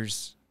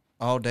tutors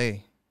all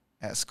day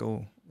at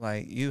school.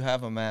 Like you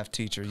have a math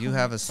teacher, you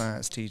have a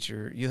science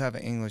teacher, you have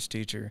an English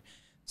teacher.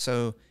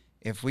 So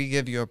if we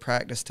give you a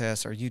practice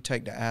test or you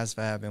take the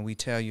ASVAB and we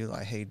tell you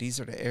like, hey, these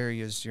are the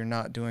areas you're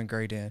not doing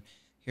great in,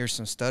 here's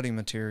some study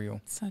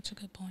material. Such a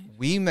good point.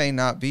 We may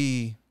not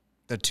be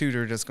the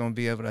tutor that's going to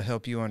be able to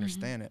help you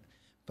understand it,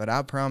 but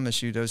I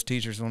promise you those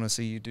teachers want to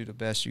see you do the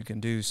best you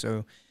can do.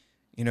 So,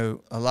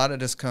 a lot of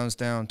this comes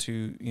down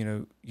to,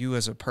 you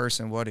as a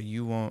person, what do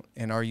you want?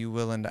 And are you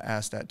willing to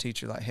ask that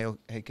teacher like,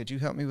 hey, could you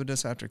help me with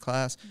this after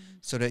class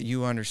so that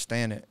you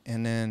understand it?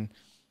 And then,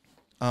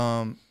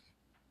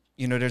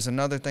 there's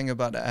another thing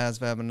about the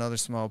ASVAB, another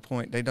small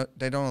point. They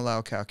don't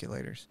allow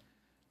calculators.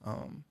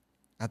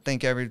 I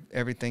think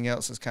everything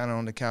else is kind of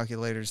on the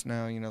calculators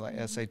now,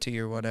 like SAT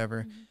or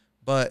whatever.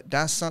 But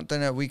that's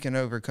something that we can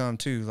overcome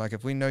too. Like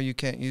if we know you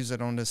can't use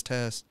it on this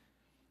test,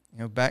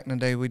 back in the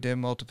day we did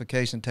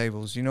multiplication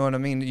tables. You know what I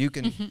mean? You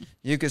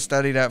can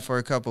study that for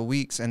a couple of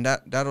weeks, and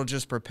that'll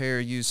just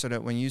prepare you so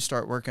that when you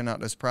start working out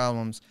those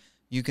problems,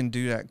 you can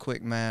do that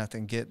quick math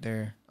and get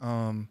there.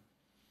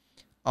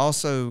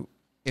 Also,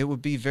 it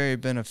would be very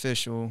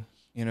beneficial,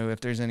 if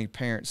there's any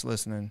parents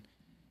listening,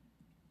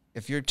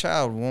 if your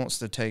child wants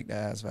to take the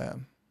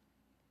ASVAB,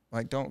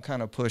 like don't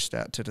kind of push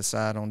that to the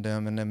side on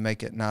them and then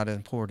make it not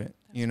important.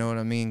 You know what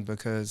I mean?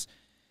 Because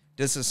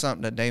this is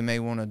something that they may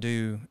want to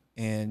do,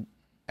 and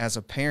as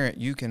a parent,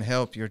 you can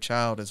help your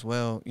child as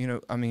well.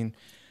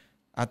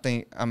 I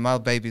think my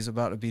baby's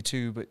about to be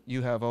 2, but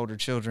you have older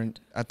children.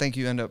 I think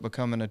you end up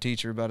becoming a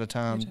teacher by the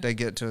time they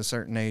get to a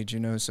certain age,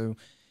 so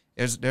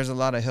there's a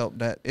lot of help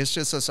that it's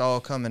just us all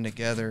coming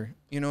together,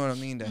 you know what I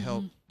mean, to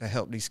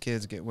help these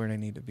kids get where they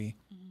need to be.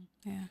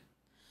 Yeah.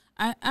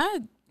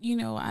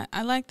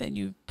 I like that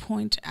you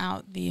point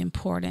out the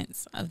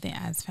importance of the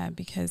ASVAB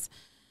because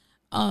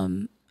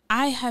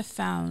I have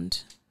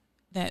found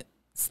that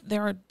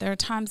there are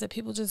times that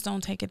people just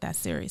don't take it that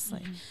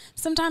seriously.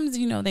 Sometimes,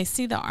 they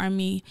see the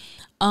Army,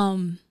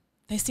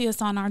 they see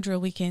us on our drill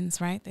weekends,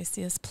 right? They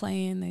see us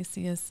playing, they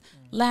see us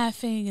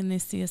laughing, and they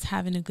see us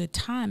having a good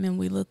time, and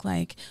we look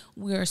like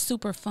we're a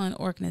super fun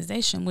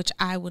organization, which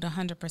I would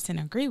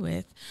 100% agree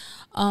with.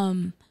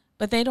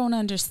 But they don't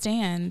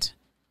understand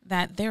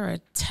that there are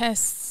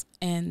tests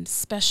and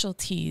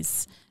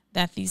specialties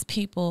that these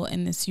people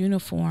in this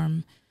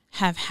uniform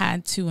have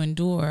had to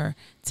endure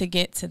to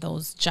get to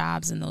those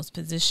jobs and those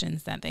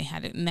positions that they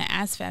had. And the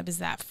ASVAB is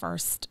that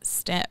first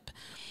step.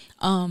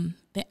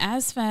 The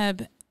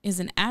ASVAB is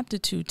an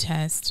aptitude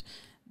test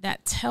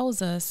that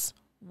tells us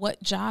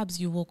what jobs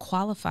you will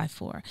qualify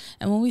for.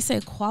 And when we say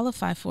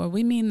qualify for,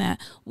 we mean that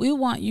we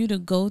want you to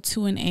go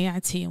to an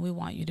AIT and we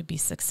want you to be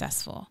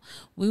successful.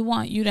 We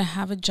want you to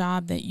have a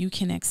job that you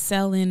can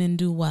excel in and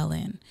do well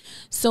in.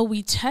 So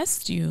we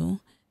test you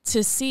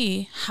to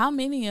see how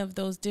many of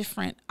those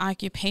different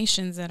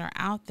occupations that are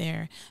out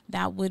there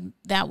that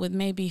would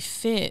maybe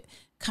fit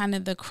kind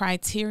of the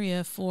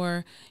criteria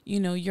for,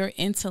 your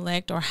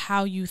intellect or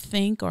how you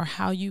think or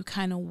how you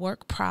kind of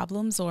work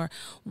problems or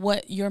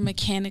what your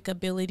mechanic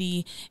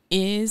ability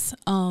is.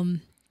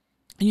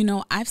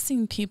 I've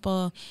seen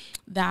people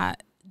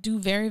that do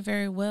very,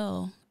 very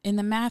well in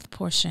the math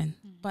portion,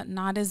 but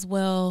not as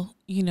well,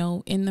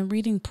 in the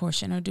reading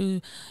portion, or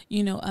do,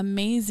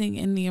 amazing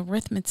in the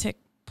arithmetic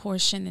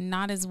portion and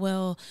not as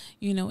well,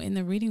 in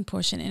the reading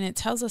portion. And it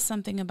tells us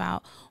something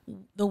about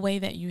the way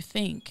that you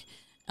think.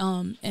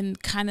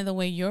 And kind of the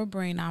way your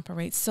brain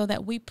operates, so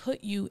that we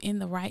put you in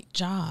the right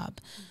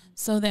job,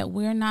 so that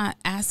we're not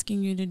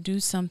asking you to do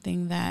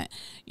something that,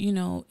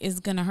 is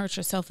going to hurt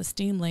your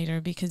self-esteem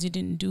later because you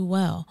didn't do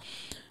well.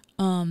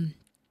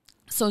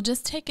 So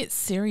just take it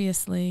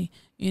seriously,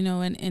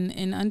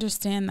 and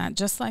understand that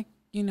just like,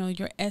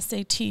 your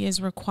SAT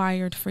is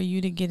required for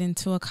you to get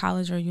into a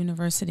college or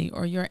university,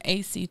 or your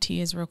ACT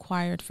is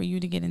required for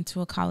you to get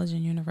into a college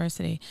and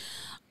university.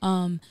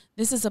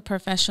 This is a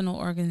professional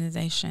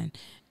organization.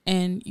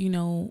 And,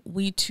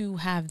 we too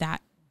have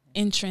that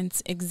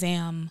entrance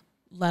exam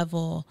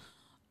level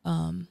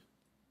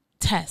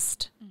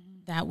test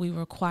that we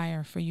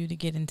require for you to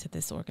get into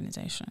this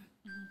organization.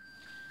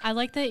 I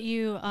like that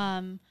you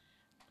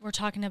were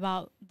talking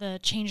about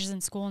the changes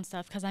in school and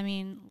stuff, because,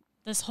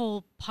 this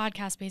whole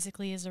podcast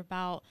basically is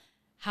about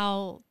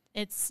how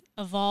it's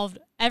evolved.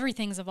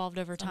 Everything's evolved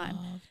over time.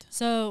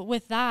 So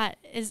with that,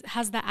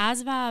 has the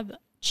ASVAB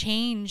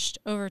changed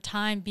over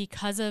time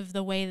because of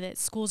the way that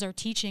schools are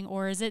teaching,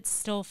 or is it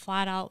still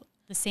flat out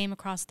the same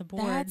across the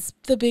board? That's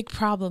the big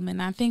problem, and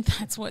I think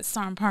that's what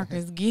Sarn Parker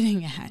is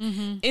getting at,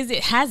 is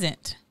it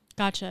hasn't.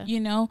 Gotcha.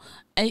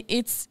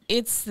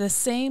 It's the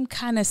same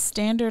kind of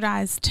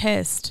standardized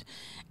test.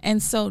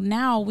 And so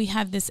now we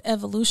have this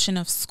evolution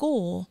of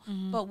school,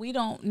 but we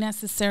don't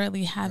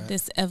necessarily have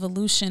this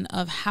evolution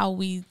of how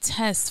we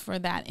test for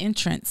that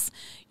entrance,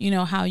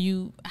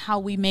 how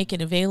we make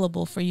it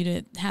available for you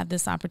to have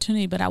this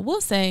opportunity. But I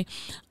will say,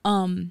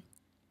 one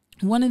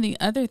of the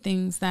other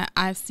things that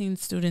I've seen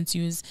students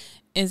use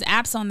is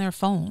apps on their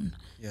phone.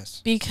 Yes.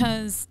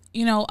 Because,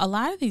 a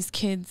lot of these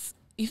kids,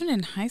 even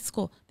in high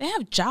school, they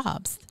have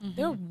jobs.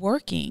 They're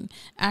working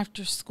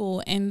after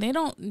school, and they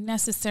don't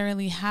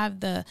necessarily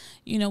have the,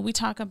 we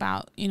talk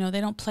about, they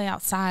don't play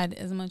outside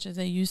as much as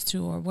they used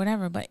to or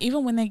whatever. But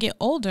even when they get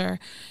older,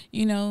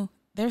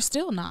 they're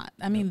still not.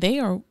 They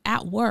are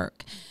at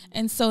work.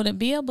 And so to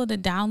be able to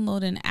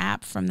download an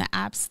app from the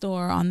App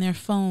Store on their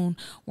phone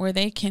where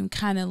they can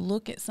kind of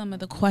look at some of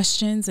the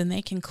questions and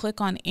they can click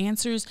on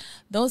answers,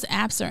 those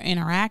apps are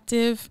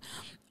interactive.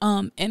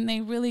 And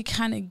they really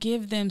kind of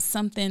give them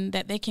something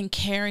that they can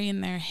carry in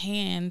their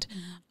hand,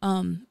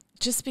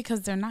 just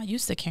because they're not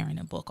used to carrying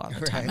a book all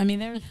the time.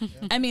 Right.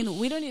 I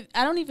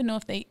don't even know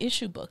if they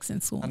issue books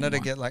in school I know anymore. they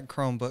get like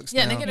Chromebooks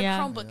Yeah, now. they get a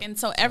Chromebook, and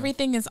so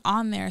everything is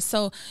on there.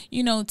 So,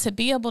 to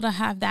be able to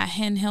have that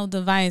handheld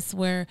device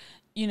where,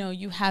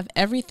 you have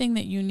everything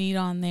that you need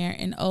on there,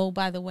 and oh,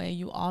 by the way,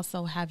 you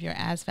also have your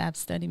ASVAB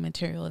study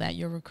material that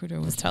your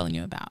recruiter was telling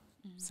you about.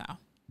 So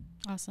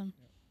awesome.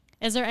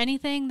 Is there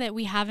anything that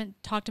we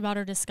haven't talked about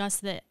or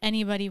discussed that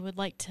anybody would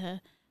like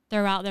to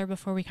throw out there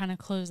before we kind of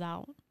close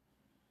out?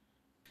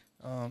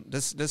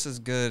 This is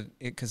good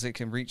because it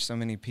can reach so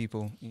many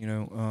people.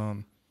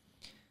 The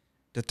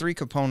three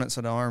components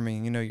of the Army,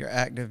 your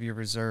active, your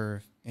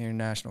reserve, and your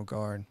National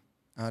Guard.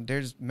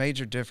 There's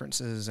major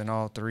differences in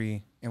all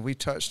three, and we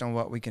touched on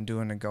what we can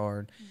do in the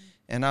Guard.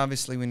 And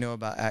obviously we know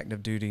about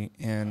active duty,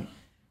 and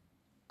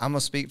I'm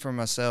going to speak for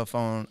myself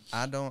on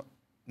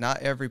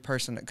not every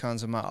person that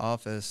comes in my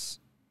office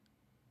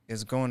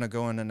is going to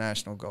go in the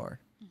National Guard.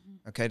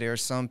 Okay, there are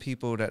some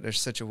people that their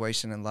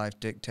situation in life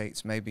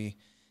dictates maybe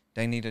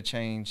they need a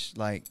change,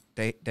 like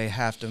they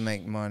have to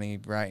make money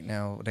right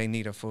now. They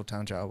need a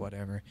full-time job,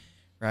 whatever,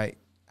 right?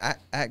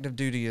 Active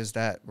duty is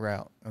that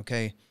route,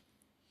 okay?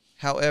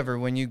 However,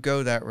 when you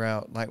go that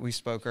route, like we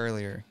spoke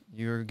earlier,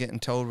 you're getting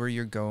told where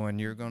you're going,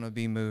 you're going to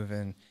be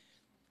moving,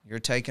 you're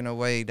taking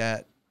away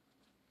that,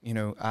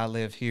 I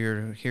live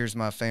here, here's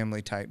my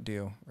family type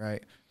deal,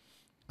 right?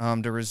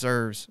 The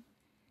reserves,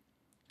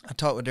 I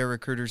talk with their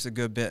recruiters a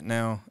good bit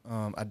now.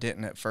 I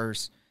didn't at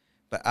first,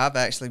 But I've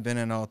actually been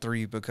in all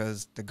three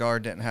because the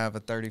Guard didn't have a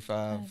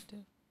 35,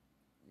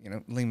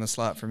 Lima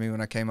slot for me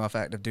when I came off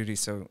active duty,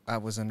 so I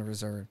was in the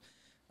reserve.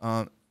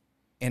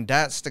 And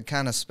that's the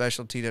kind of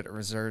specialty that the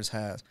reserves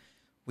has.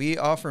 We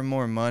offer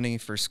more money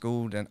for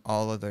school than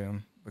all of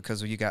them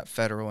because you got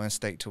federal and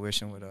state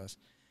tuition with us.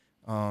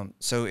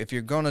 So if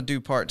you're going to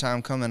do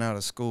part-time coming out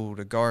of school,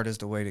 the Guard is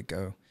the way to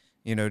go.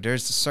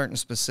 There's certain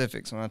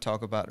specifics when I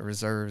talk about the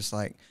reserves,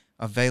 like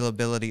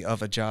availability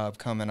of a job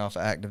coming off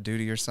of active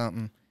duty or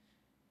something,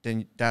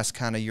 then that's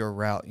kind of your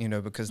route,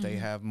 because they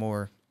have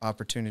more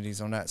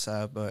opportunities on that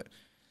side. But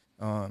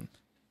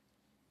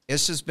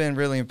it's just been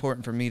really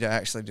important for me to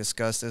actually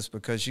discuss this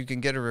because you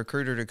can get a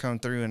recruiter to come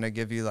through and they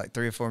give you like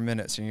 3 or 4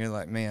 minutes and you're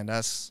like, man,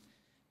 that's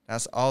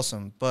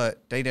awesome.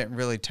 But they didn't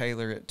really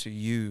tailor it to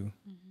you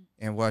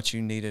and what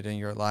you needed in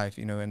your life,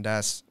 and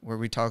that's where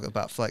we talk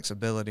about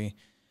flexibility.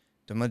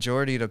 The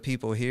majority of the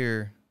people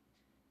here,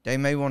 they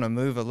may want to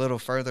move a little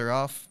further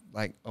off,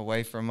 like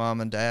away from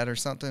mom and dad or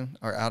something,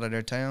 or out of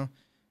their town,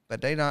 but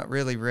they're not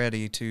really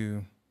ready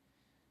to,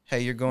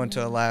 hey, you're going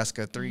to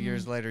Alaska. 3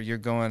 years later, you're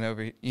going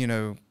over,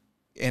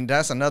 and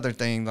that's another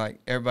thing.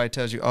 Like everybody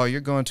tells you, oh,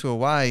 you're going to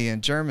Hawaii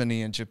and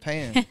Germany and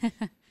Japan.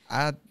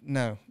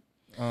 No.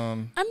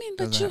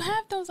 But you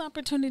have those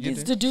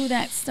opportunities to do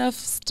that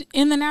stuff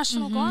in the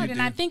National Guard.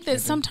 And I think that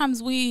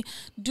sometimes we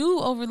do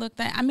overlook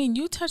that. I mean,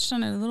 you touched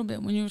on it a little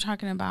bit when you were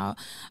talking about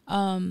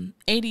ADA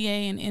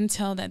and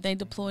Intel that they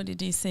deployed to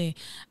D.C.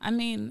 I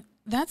mean,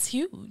 that's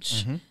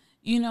huge.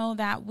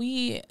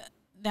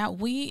 That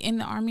we in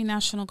the Army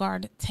National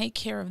Guard take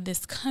care of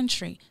this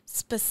country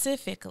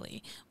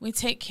specifically. We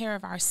take care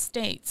of our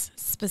states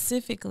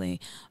specifically.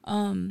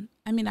 I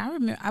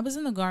remember I was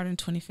in the Guard in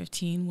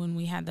 2015 when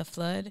we had the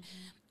flood.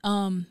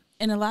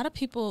 And a lot of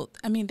people,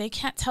 they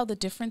can't tell the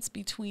difference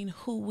between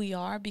who we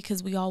are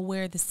because we all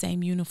wear the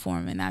same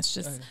uniform. And that's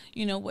just,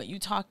 what you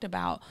talked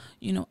about,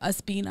 us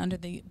being under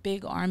the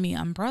big Army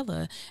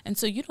umbrella. And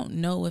so you don't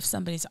know if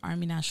somebody's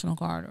Army National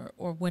Guard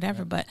or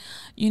whatever. Right.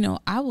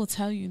 But, I will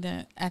tell you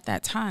that at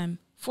that time,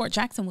 Fort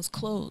Jackson was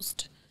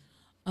closed.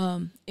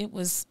 It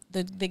was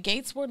the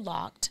gates were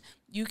locked.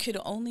 You could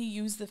only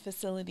use the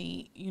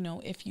facility,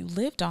 if you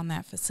lived on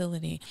that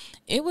facility.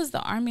 It was the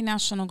Army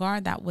National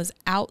Guard that was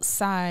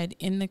outside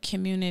in the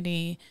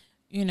community,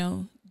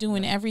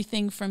 doing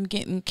everything from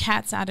getting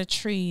cats out of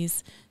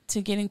trees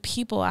to getting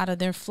people out of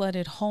their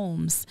flooded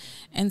homes.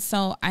 And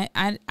so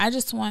I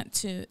just want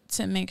to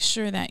make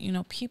sure that,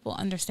 people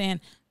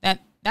understand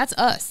that that's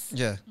us.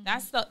 Yeah.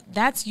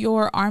 That's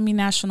your Army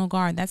National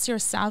Guard. That's your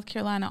South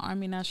Carolina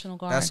Army National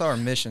Guard. That's our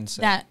mission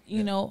set. That,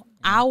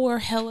 our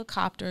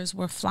helicopters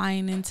were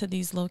flying into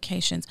these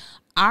locations.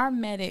 Our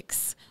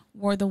medics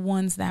were the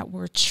ones that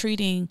were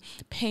treating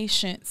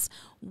patients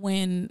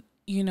when,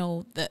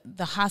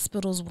 the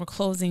hospitals were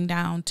closing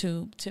down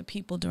to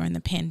people during the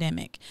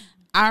pandemic.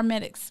 Our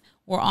medics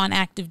were on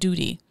active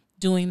duty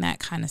doing that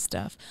kind of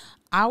stuff.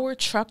 Our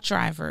truck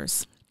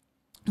drivers,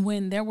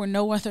 when there were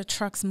no other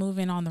trucks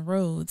moving on the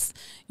roads,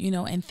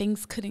 and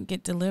things couldn't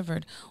get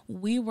delivered,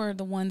 we were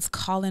the ones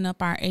calling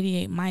up our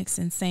 88 mics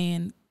and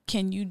saying,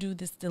 can you do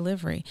this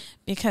delivery?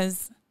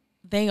 Because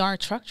they are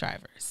truck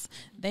drivers.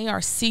 They are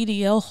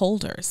CDL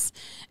holders.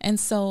 And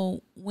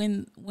so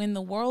when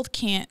the world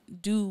can't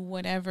do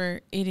whatever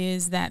it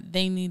is that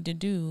they need to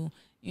do,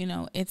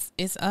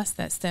 it's us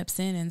that steps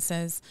in and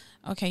says,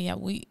 okay, yeah,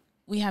 we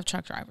have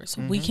truck drivers.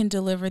 We can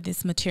deliver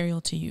this material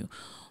to you.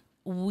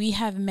 We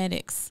have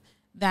medics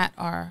that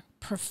are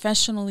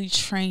professionally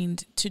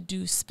trained to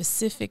do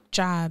specific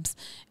jobs.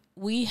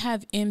 We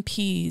have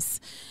MPs.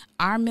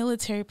 Our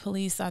military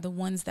police are the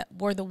ones that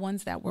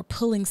were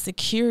pulling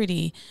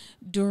security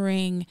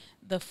during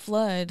the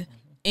flood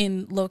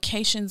in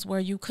locations where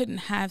you couldn't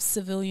have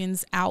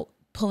civilians out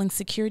pulling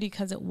security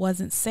because it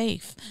wasn't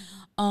safe.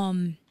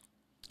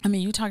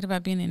 You talked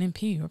about being an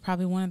MP. You were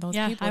probably one of those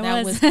people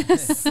that was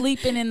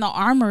sleeping in the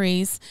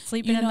armories.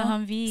 Sleeping in the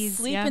Humvees.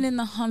 Sleeping in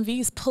the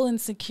Humvees, pulling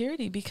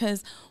security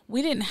because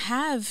we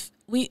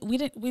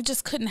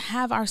just couldn't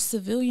have our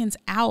civilians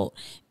out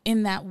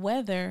in that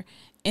weather,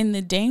 in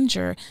the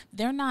danger.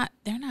 They're not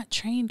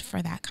trained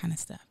for that kind of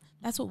stuff.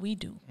 That's what we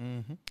do.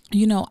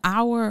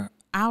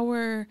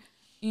 Our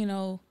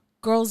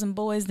girls and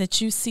boys that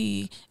you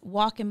see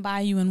walking by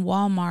you in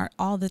Walmart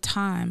all the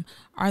time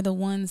are the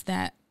ones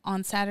that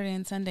on Saturday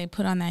and Sunday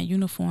put on that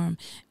uniform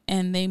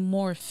and they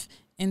morph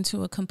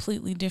into a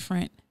completely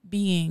different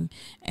being.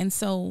 And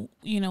so,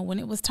 when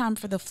it was time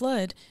for the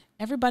flood,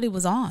 everybody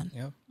was on,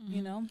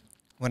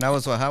 When I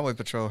was with Highway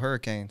Patrol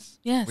Hurricanes,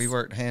 we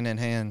worked hand in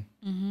hand,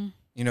 with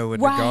the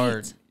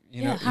Guard,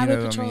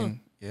 Highway Patrol.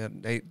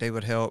 They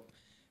would help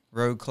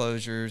road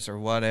closures or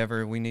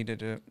whatever. We needed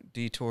to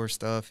detour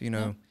stuff,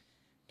 the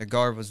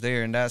Guard was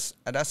there. And that's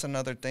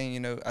another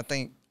thing, I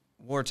think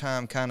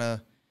wartime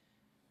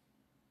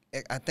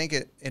I think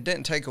it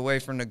didn't take away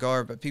from the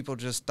Guard, but people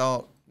just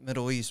thought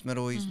Middle East,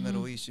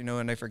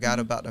 and they forgot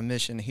about the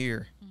mission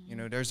here.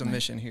 There's a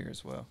mission here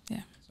as well.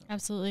 Yeah.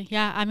 Absolutely.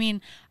 Yeah. I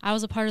mean, I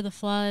was a part of the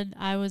flood.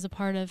 I was a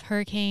part of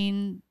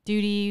hurricane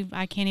duty.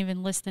 I can't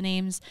even list the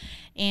names.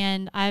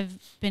 And I've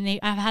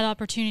had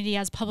opportunity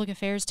as public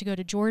affairs to go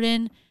to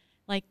Jordan,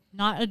 like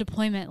not a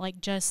deployment, like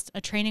just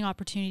a training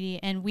opportunity.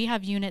 And we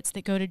have units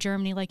that go to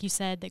Germany, like you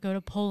said, that go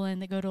to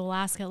Poland, that go to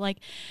Alaska. Like,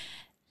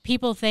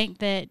 people think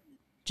that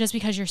just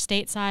because you're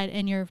stateside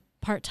and you're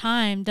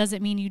part-time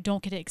doesn't mean you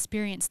don't get to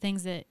experience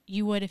things that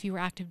you would if you were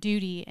active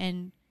duty.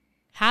 And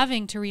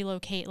having to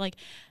relocate, like,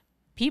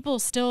 people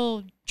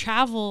still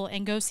travel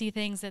and go see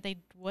things that they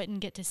wouldn't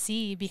get to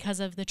see because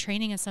of the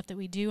training and stuff that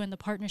we do and the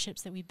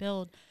partnerships that we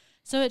build.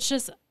 So it's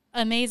just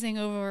amazing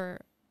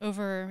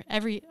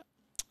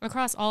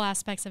across all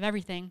aspects of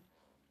everything.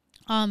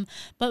 But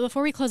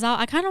before we close out,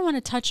 I kind of want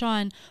to touch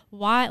on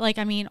why, like,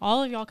 I mean,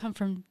 all of y'all come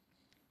from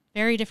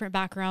very different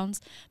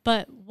backgrounds,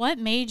 but what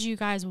made you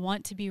guys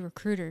want to be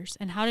recruiters,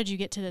 and how did you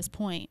get to this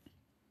point?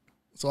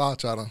 So I'll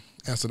try to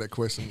answer that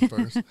question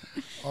first.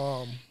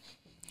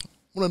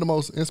 One of the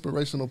most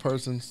inspirational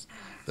persons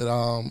that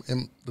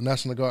in the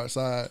National Guard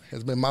side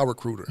has been my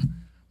recruiter.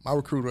 My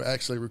recruiter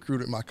actually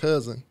recruited my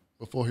cousin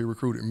before he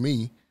recruited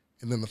me,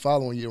 and then the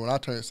following year when I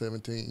turned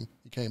 17,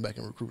 he came back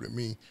and recruited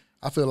me.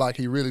 I feel like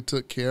he really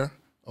took care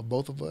of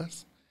both of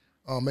us,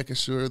 making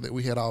sure that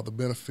we had all the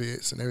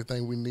benefits and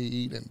everything we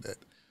need and that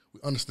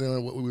we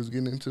understood what we was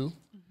getting into.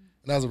 Mm-hmm.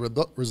 And as a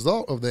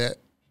result of that,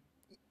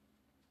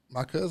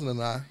 my cousin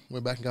and I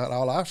went back and got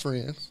all our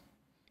friends,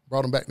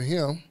 brought them back to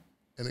him,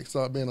 and it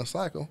started being a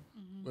cycle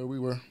where we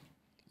were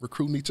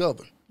recruiting each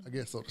other, I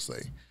guess so to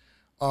say.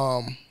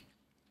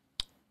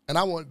 And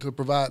I wanted to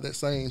provide that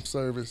same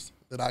service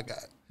that I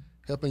got,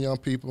 helping young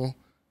people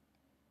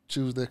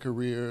choose their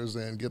careers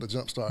and get a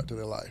jump start to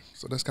their life.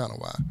 So that's kind of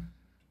why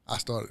I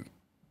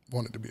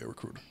wanted to be a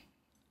recruiter.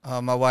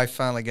 My wife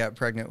finally got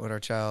pregnant with our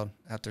child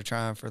after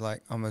trying for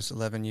like almost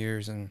 11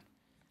 years. And,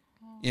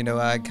 you know,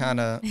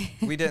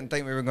 we didn't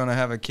think we were going to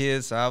have a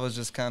kid, so I was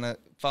just kind of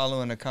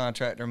following the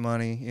contractor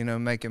money, you know,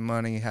 making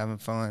money, having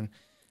fun.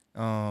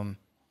 And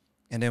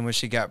then when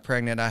she got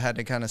pregnant, I had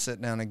to kind of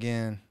sit down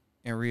again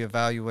and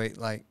reevaluate,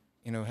 like,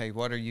 you know, hey,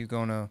 what are you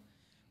gonna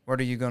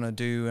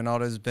do? And all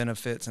those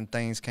benefits and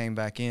things came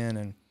back in.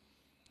 And,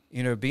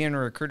 you know, being a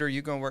recruiter,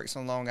 you're going to work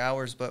some long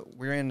hours, but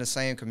we're in the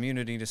same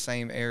community, the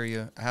same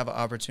area. I have an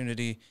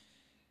opportunity,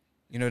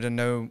 you know, to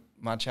know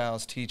my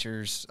child's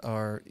teachers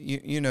or,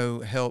 you know,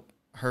 help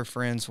her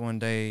friends one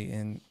day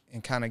and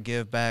kind of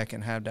give back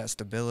and have that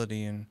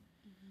stability. And,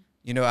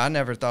 you know, I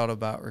never thought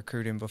about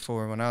recruiting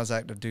before. When I was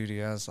active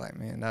duty, I was like,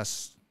 man,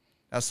 that's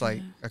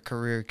like a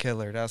career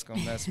killer. That's going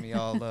to mess me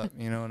all up.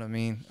 You know what I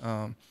mean?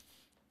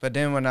 But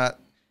then when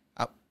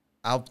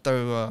I'll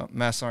throw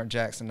Master Sergeant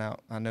Jackson out.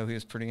 I know he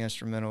was pretty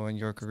instrumental in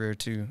your career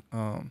too.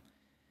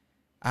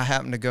 I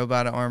happened to go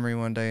by the Armory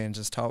one day and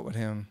just talk with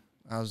him.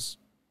 I was,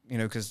 you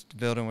know, because the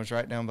building was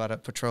right down by the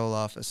patrol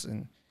office,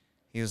 and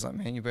he was like,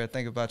 man, you better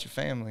think about your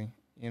family,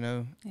 you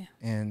know? Yeah.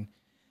 And,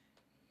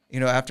 you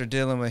know, after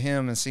dealing with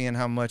him and seeing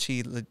how much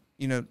he,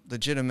 you know,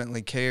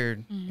 legitimately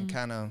cared and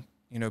kind of,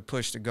 you know,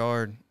 pushed the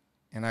guard,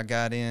 and I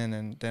got in,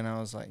 and then I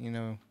was like, you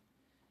know,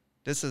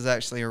 this is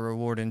actually a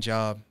rewarding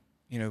job,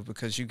 you know,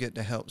 because you get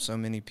to help so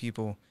many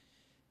people.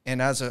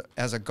 And as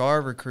a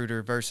guard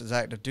recruiter versus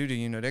active duty,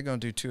 you know, they're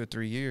going to do 2 or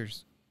 3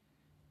 years.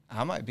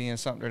 I might be in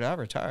something that I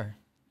retire.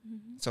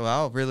 Mm-hmm. So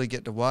I'll really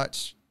get to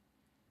watch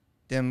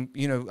them,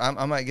 you know,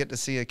 I might get to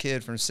see a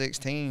kid from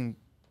 16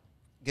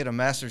 get a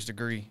master's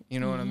degree, you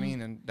know what I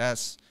mean? And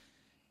that's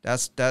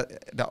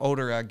the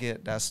older I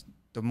get, that's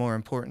the more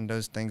important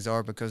those things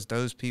are, because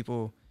those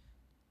people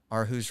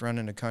are who's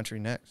running the country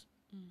next,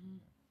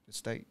 the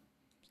state.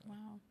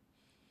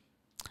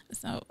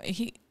 So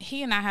he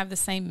and I have the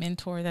same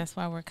mentor. That's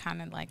why we're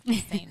kind of like the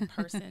same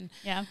person.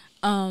 Yeah.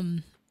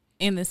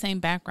 In the same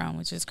background,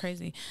 which is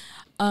crazy.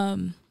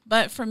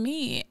 But for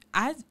me,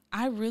 I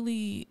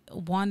really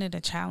wanted a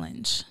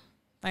challenge.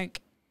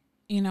 Like,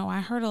 you know,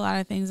 I heard a lot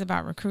of things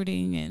about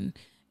recruiting and,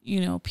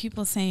 you know,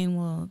 people saying,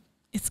 well,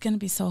 it's going to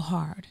be so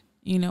hard,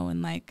 you know,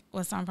 and like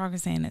what Sergeant Parker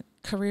saying, a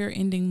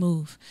career-ending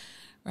move,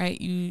 right?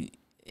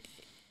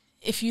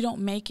 If you don't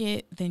make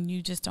it, then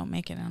you just don't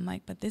make it. And I'm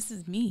like, but this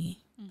is me.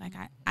 Like,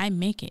 I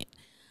make it.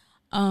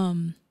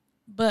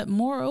 But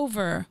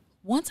moreover,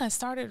 once I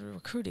started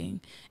recruiting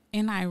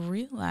and I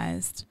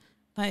realized,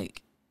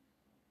 like,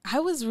 I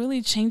was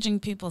really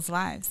changing people's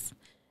lives.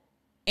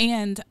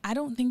 And I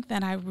don't think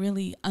that I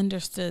really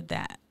understood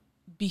that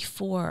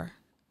before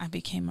I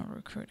became a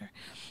recruiter.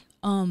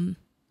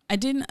 I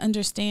didn't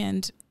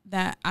understand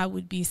that I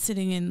would be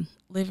sitting in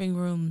living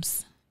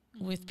rooms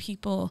with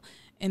people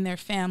and their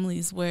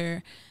families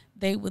where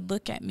they would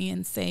look at me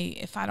and say,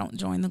 if I don't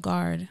join the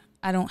Guard,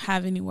 I don't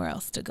have anywhere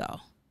else to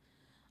go.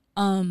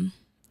 I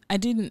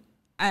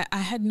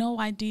had no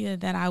idea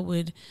that I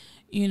would,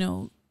 you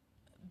know,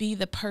 be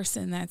the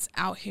person that's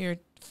out here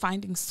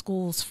finding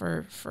schools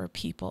for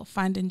people,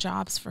 finding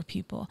jobs for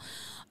people,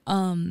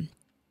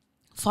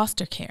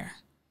 foster care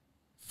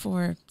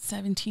for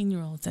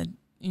 17-year-olds that,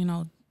 you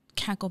know,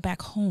 can't go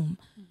back home.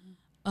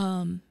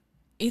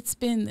 It's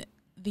been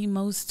the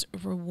most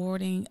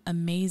rewarding,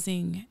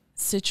 amazing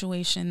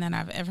situation that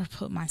I've ever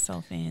put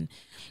myself in.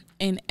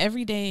 And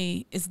every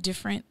day is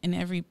different and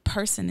every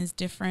person is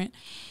different.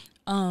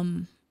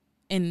 And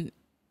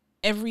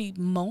every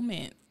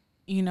moment,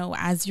 you know,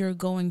 as you're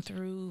going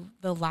through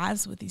the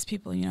lives with these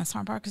people, you know,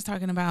 Sergeant Parker's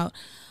talking about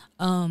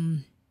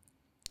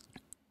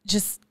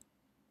just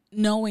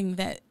knowing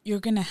that you're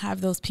going to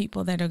have those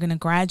people that are going to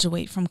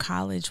graduate from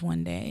college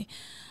one day.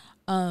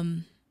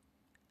 There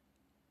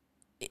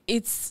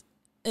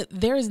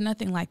is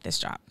nothing like this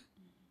job.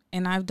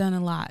 And I've done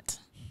a lot.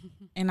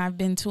 And I've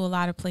been to a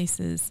lot of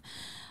places.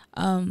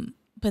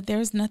 But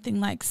there's nothing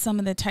like some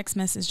of the text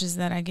messages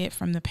that I get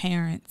from the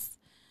parents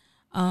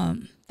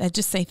that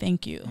just say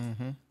thank you.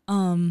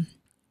 You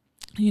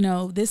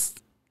know,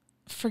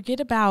 forget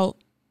about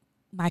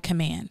my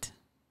command.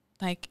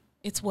 Like,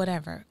 it's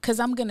whatever, because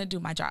I'm going to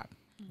do my job.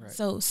 Right.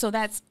 So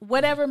that's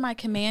whatever my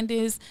command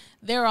is,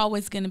 they're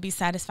always going to be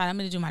satisfied. I'm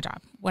going to do my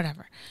job,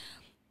 whatever.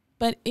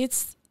 But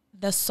it's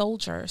the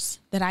soldiers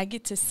that I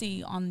get to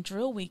see on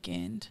drill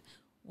weekend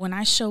when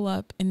I show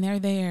up and they're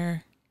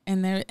there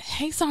and they're,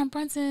 hey, Sergeant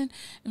Brunson. And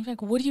I'm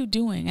like, what are you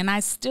doing? And I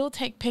still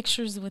take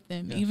pictures with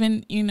them,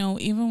 even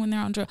when they're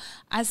on drill.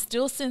 I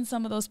still send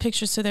some of those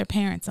pictures to their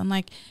parents. I'm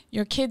like,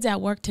 your kid's at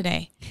work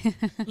today.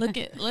 Look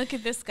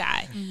at this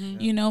guy.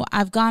 You know,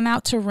 I've gone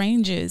out to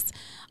ranges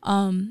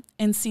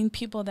and seen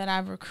people that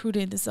I've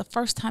recruited. This is the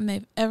first time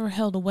they've ever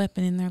held a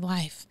weapon in their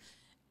life,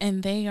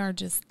 and they are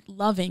just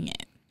loving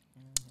it.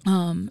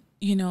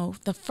 You know,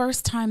 the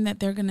first time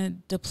that they're going to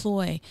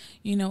deploy,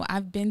 you know,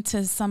 I've been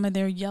to some of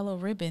their yellow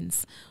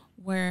ribbons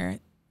where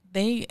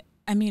you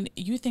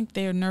think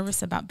they're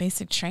nervous about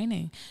basic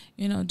training.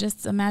 You know,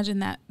 just imagine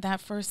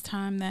that first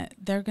time that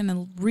they're going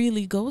to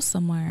really go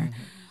somewhere.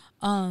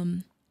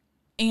 And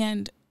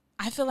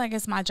I feel like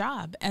it's my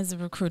job as a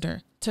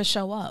recruiter to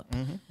show up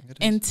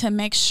and to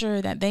make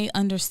sure that they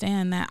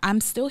understand that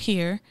I'm still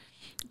here.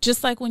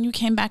 Just like when you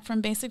came back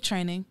from basic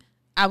training,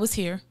 I was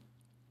here.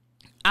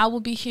 I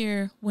will be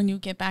here when you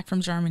get back from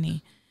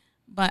Germany,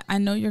 but I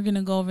know you're going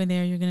to go over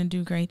there. You're going to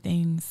do great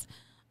things.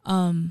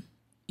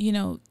 You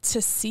know,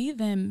 to see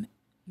them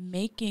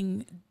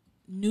making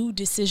new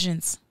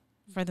decisions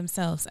for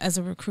themselves as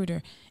a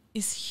recruiter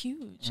is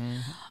huge.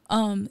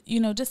 You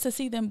know, just to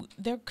see them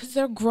there, because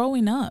they're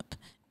growing up,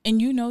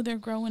 and you know, they're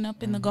growing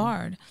up in the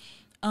Guard.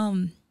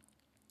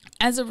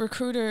 As a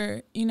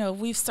recruiter, you know,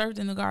 we've served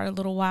in the Guard a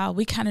little while.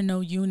 We kind of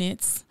know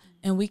units,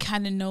 and we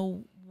kind of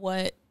know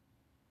what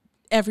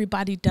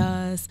everybody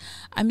does.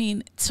 I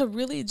mean, to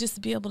really just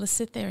be able to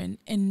sit there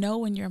and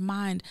know in your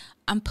mind,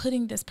 I'm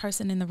putting this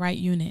person in the right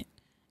unit.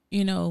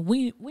 You know,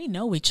 we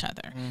know each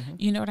other.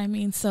 You know what I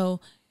mean? So,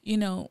 you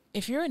know,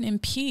 if you're an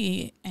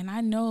MP and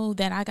I know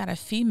that I got a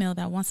female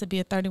that wants to be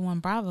a 31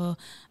 Bravo,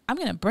 I'm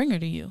going to bring her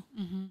to you.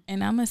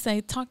 And I'm going to say,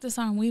 talk to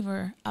Sergeant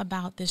Weaver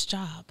about this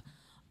job.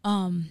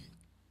 And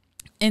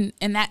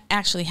that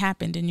actually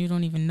happened, and you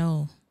don't even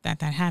know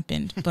that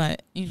happened.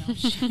 But, you know,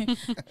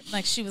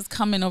 she was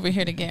coming over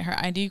here to get her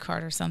ID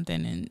card or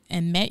something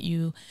and met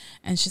you.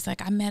 And she's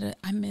like, I met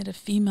a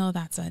female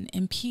that's an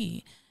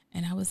MP.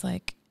 And I was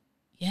like,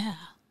 yeah.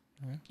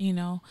 You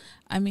know,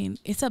 I mean,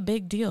 it's a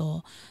big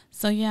deal.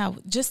 So yeah,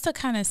 just to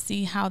kind of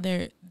see how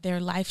their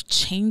life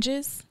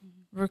changes.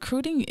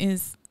 Recruiting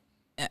is,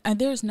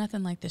 there's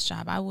nothing like this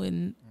job. I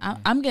wouldn't,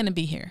 I'm going to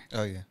be here.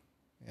 Oh yeah.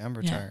 I'm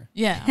retired.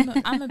 Yeah.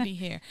 I'm going to be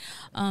here.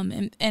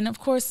 And of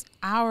course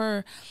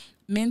our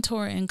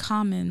mentor in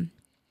common,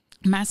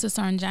 Master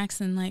Sergeant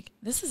Jackson, like,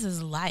 this is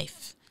his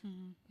life.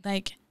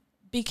 Like,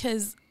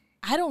 because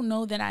I don't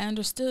know that I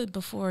understood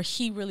before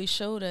he really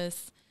showed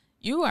us,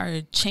 you are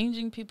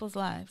changing people's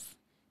lives.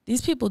 These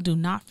people do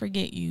not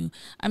forget you.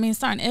 I mean,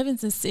 Sergeant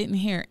Evans is sitting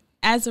here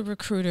as a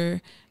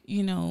recruiter,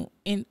 you know,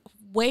 in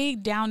way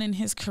down in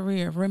his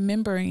career,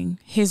 remembering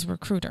his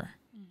recruiter.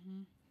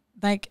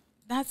 Like,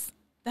 that's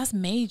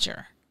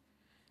major.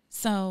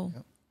 So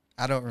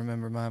I don't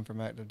remember mine from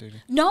active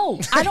duty. No,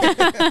 I don't.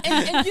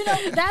 and you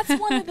know, that's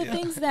one of the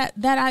things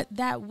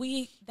that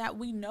we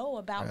know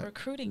about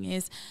recruiting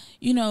is,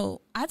 you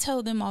know, I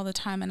tell them all the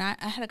time, and I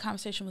had a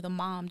conversation with a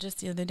mom just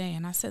the other day,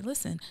 and I said,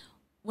 listen,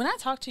 when I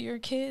talk to your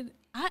kid,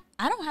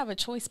 I don't have a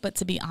choice but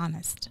to be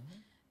honest.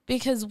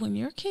 Because when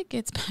your kid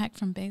gets back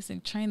from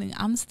basic training,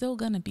 I'm still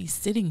going to be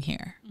sitting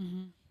here.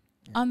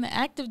 On the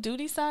active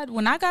duty side,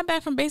 when I got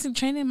back from basic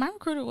training, my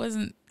recruiter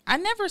wasn't, I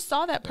never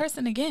saw that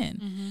person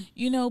again,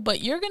 you know,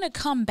 but you're going to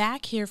come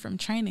back here from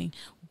training.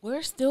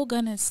 We're still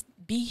going to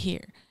be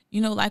here.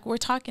 You know, like we're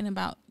talking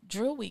about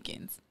drill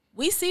weekends.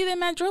 We see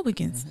them at drill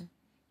weekends.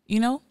 You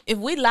know, if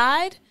we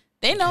lied,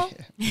 they know.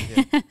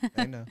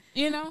 They know.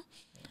 You know,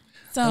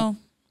 so.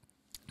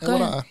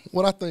 And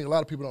what I think a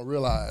lot of people don't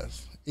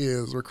realize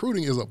is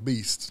recruiting is a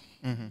beast.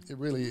 It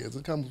really is.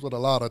 It comes with a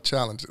lot of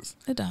challenges.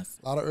 It does.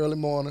 A lot of early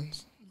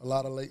mornings, a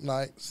lot of late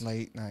nights.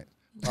 A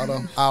lot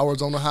of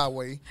hours on the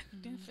highway.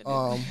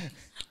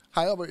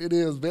 However, it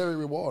is very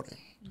rewarding.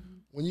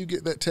 When you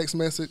get that text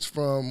message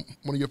from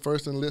one of your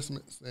first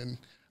enlistments, and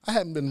I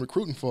hadn't been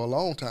recruiting for a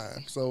long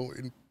time, so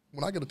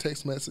when I get a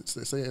text message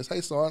that says,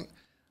 hey, Sergeant,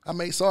 I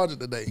made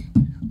Sergeant today,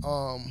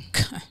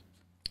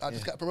 I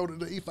just got promoted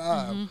to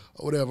E5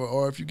 or whatever.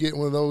 Or if you get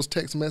one of those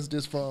text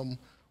messages from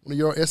one of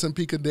your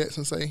S&P cadets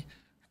and say,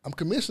 I'm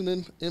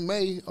commissioning in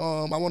May.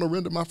 I want to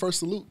render my first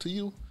salute to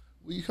you.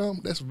 Will you come?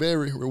 That's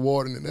very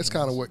rewarding, and that's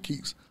kind of what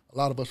keeps a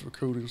lot of us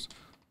recruiters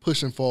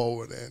pushing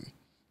forward and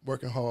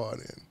working hard,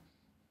 and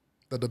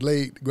the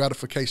delayed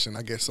gratification,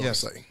 I guess I'll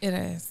say. It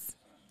is.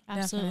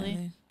 Absolutely.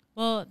 Definitely.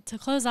 Well, to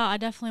close out, I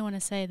definitely want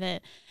to say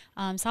that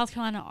South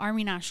Carolina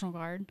Army National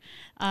Guard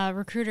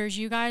recruiters,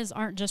 you guys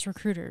aren't just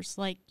recruiters.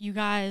 Like, you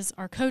guys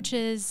are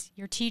coaches,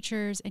 your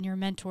teachers, and your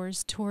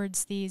mentors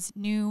towards these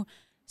new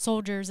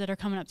soldiers that are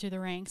coming up through the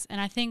ranks. And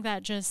I think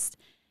that just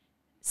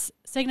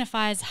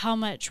signifies how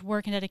much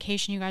work and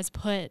dedication you guys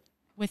put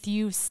with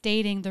you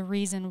stating the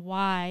reason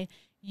why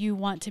you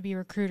want to be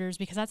recruiters,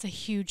 because that's a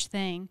huge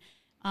thing.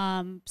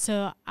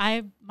 So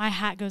my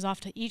hat goes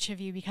off to each of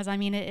you, because I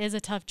mean, it is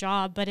a tough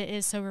job, but it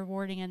is so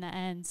rewarding in the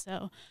end.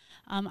 So,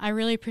 I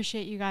really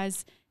appreciate you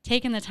guys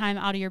taking the time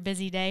out of your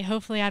busy day.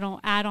 Hopefully I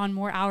don't add on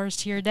more hours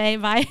to your day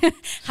by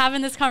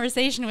having this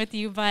conversation with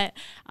you, but,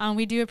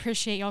 we do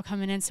appreciate y'all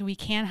coming in so we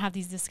can have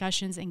these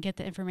discussions and get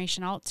the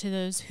information out to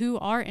those who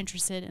are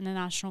interested in the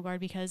National Guard,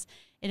 because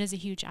it is a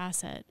huge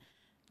asset.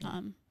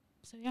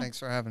 So yeah. Thanks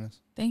for having us.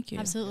 Thank you.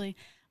 Absolutely.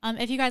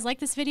 If you guys like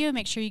this video,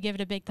 make sure you give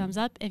it a big thumbs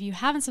up. If you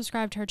haven't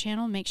subscribed to our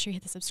channel, make sure you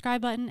hit the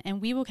subscribe button,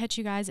 and we will catch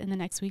you guys in the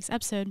next week's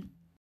episode.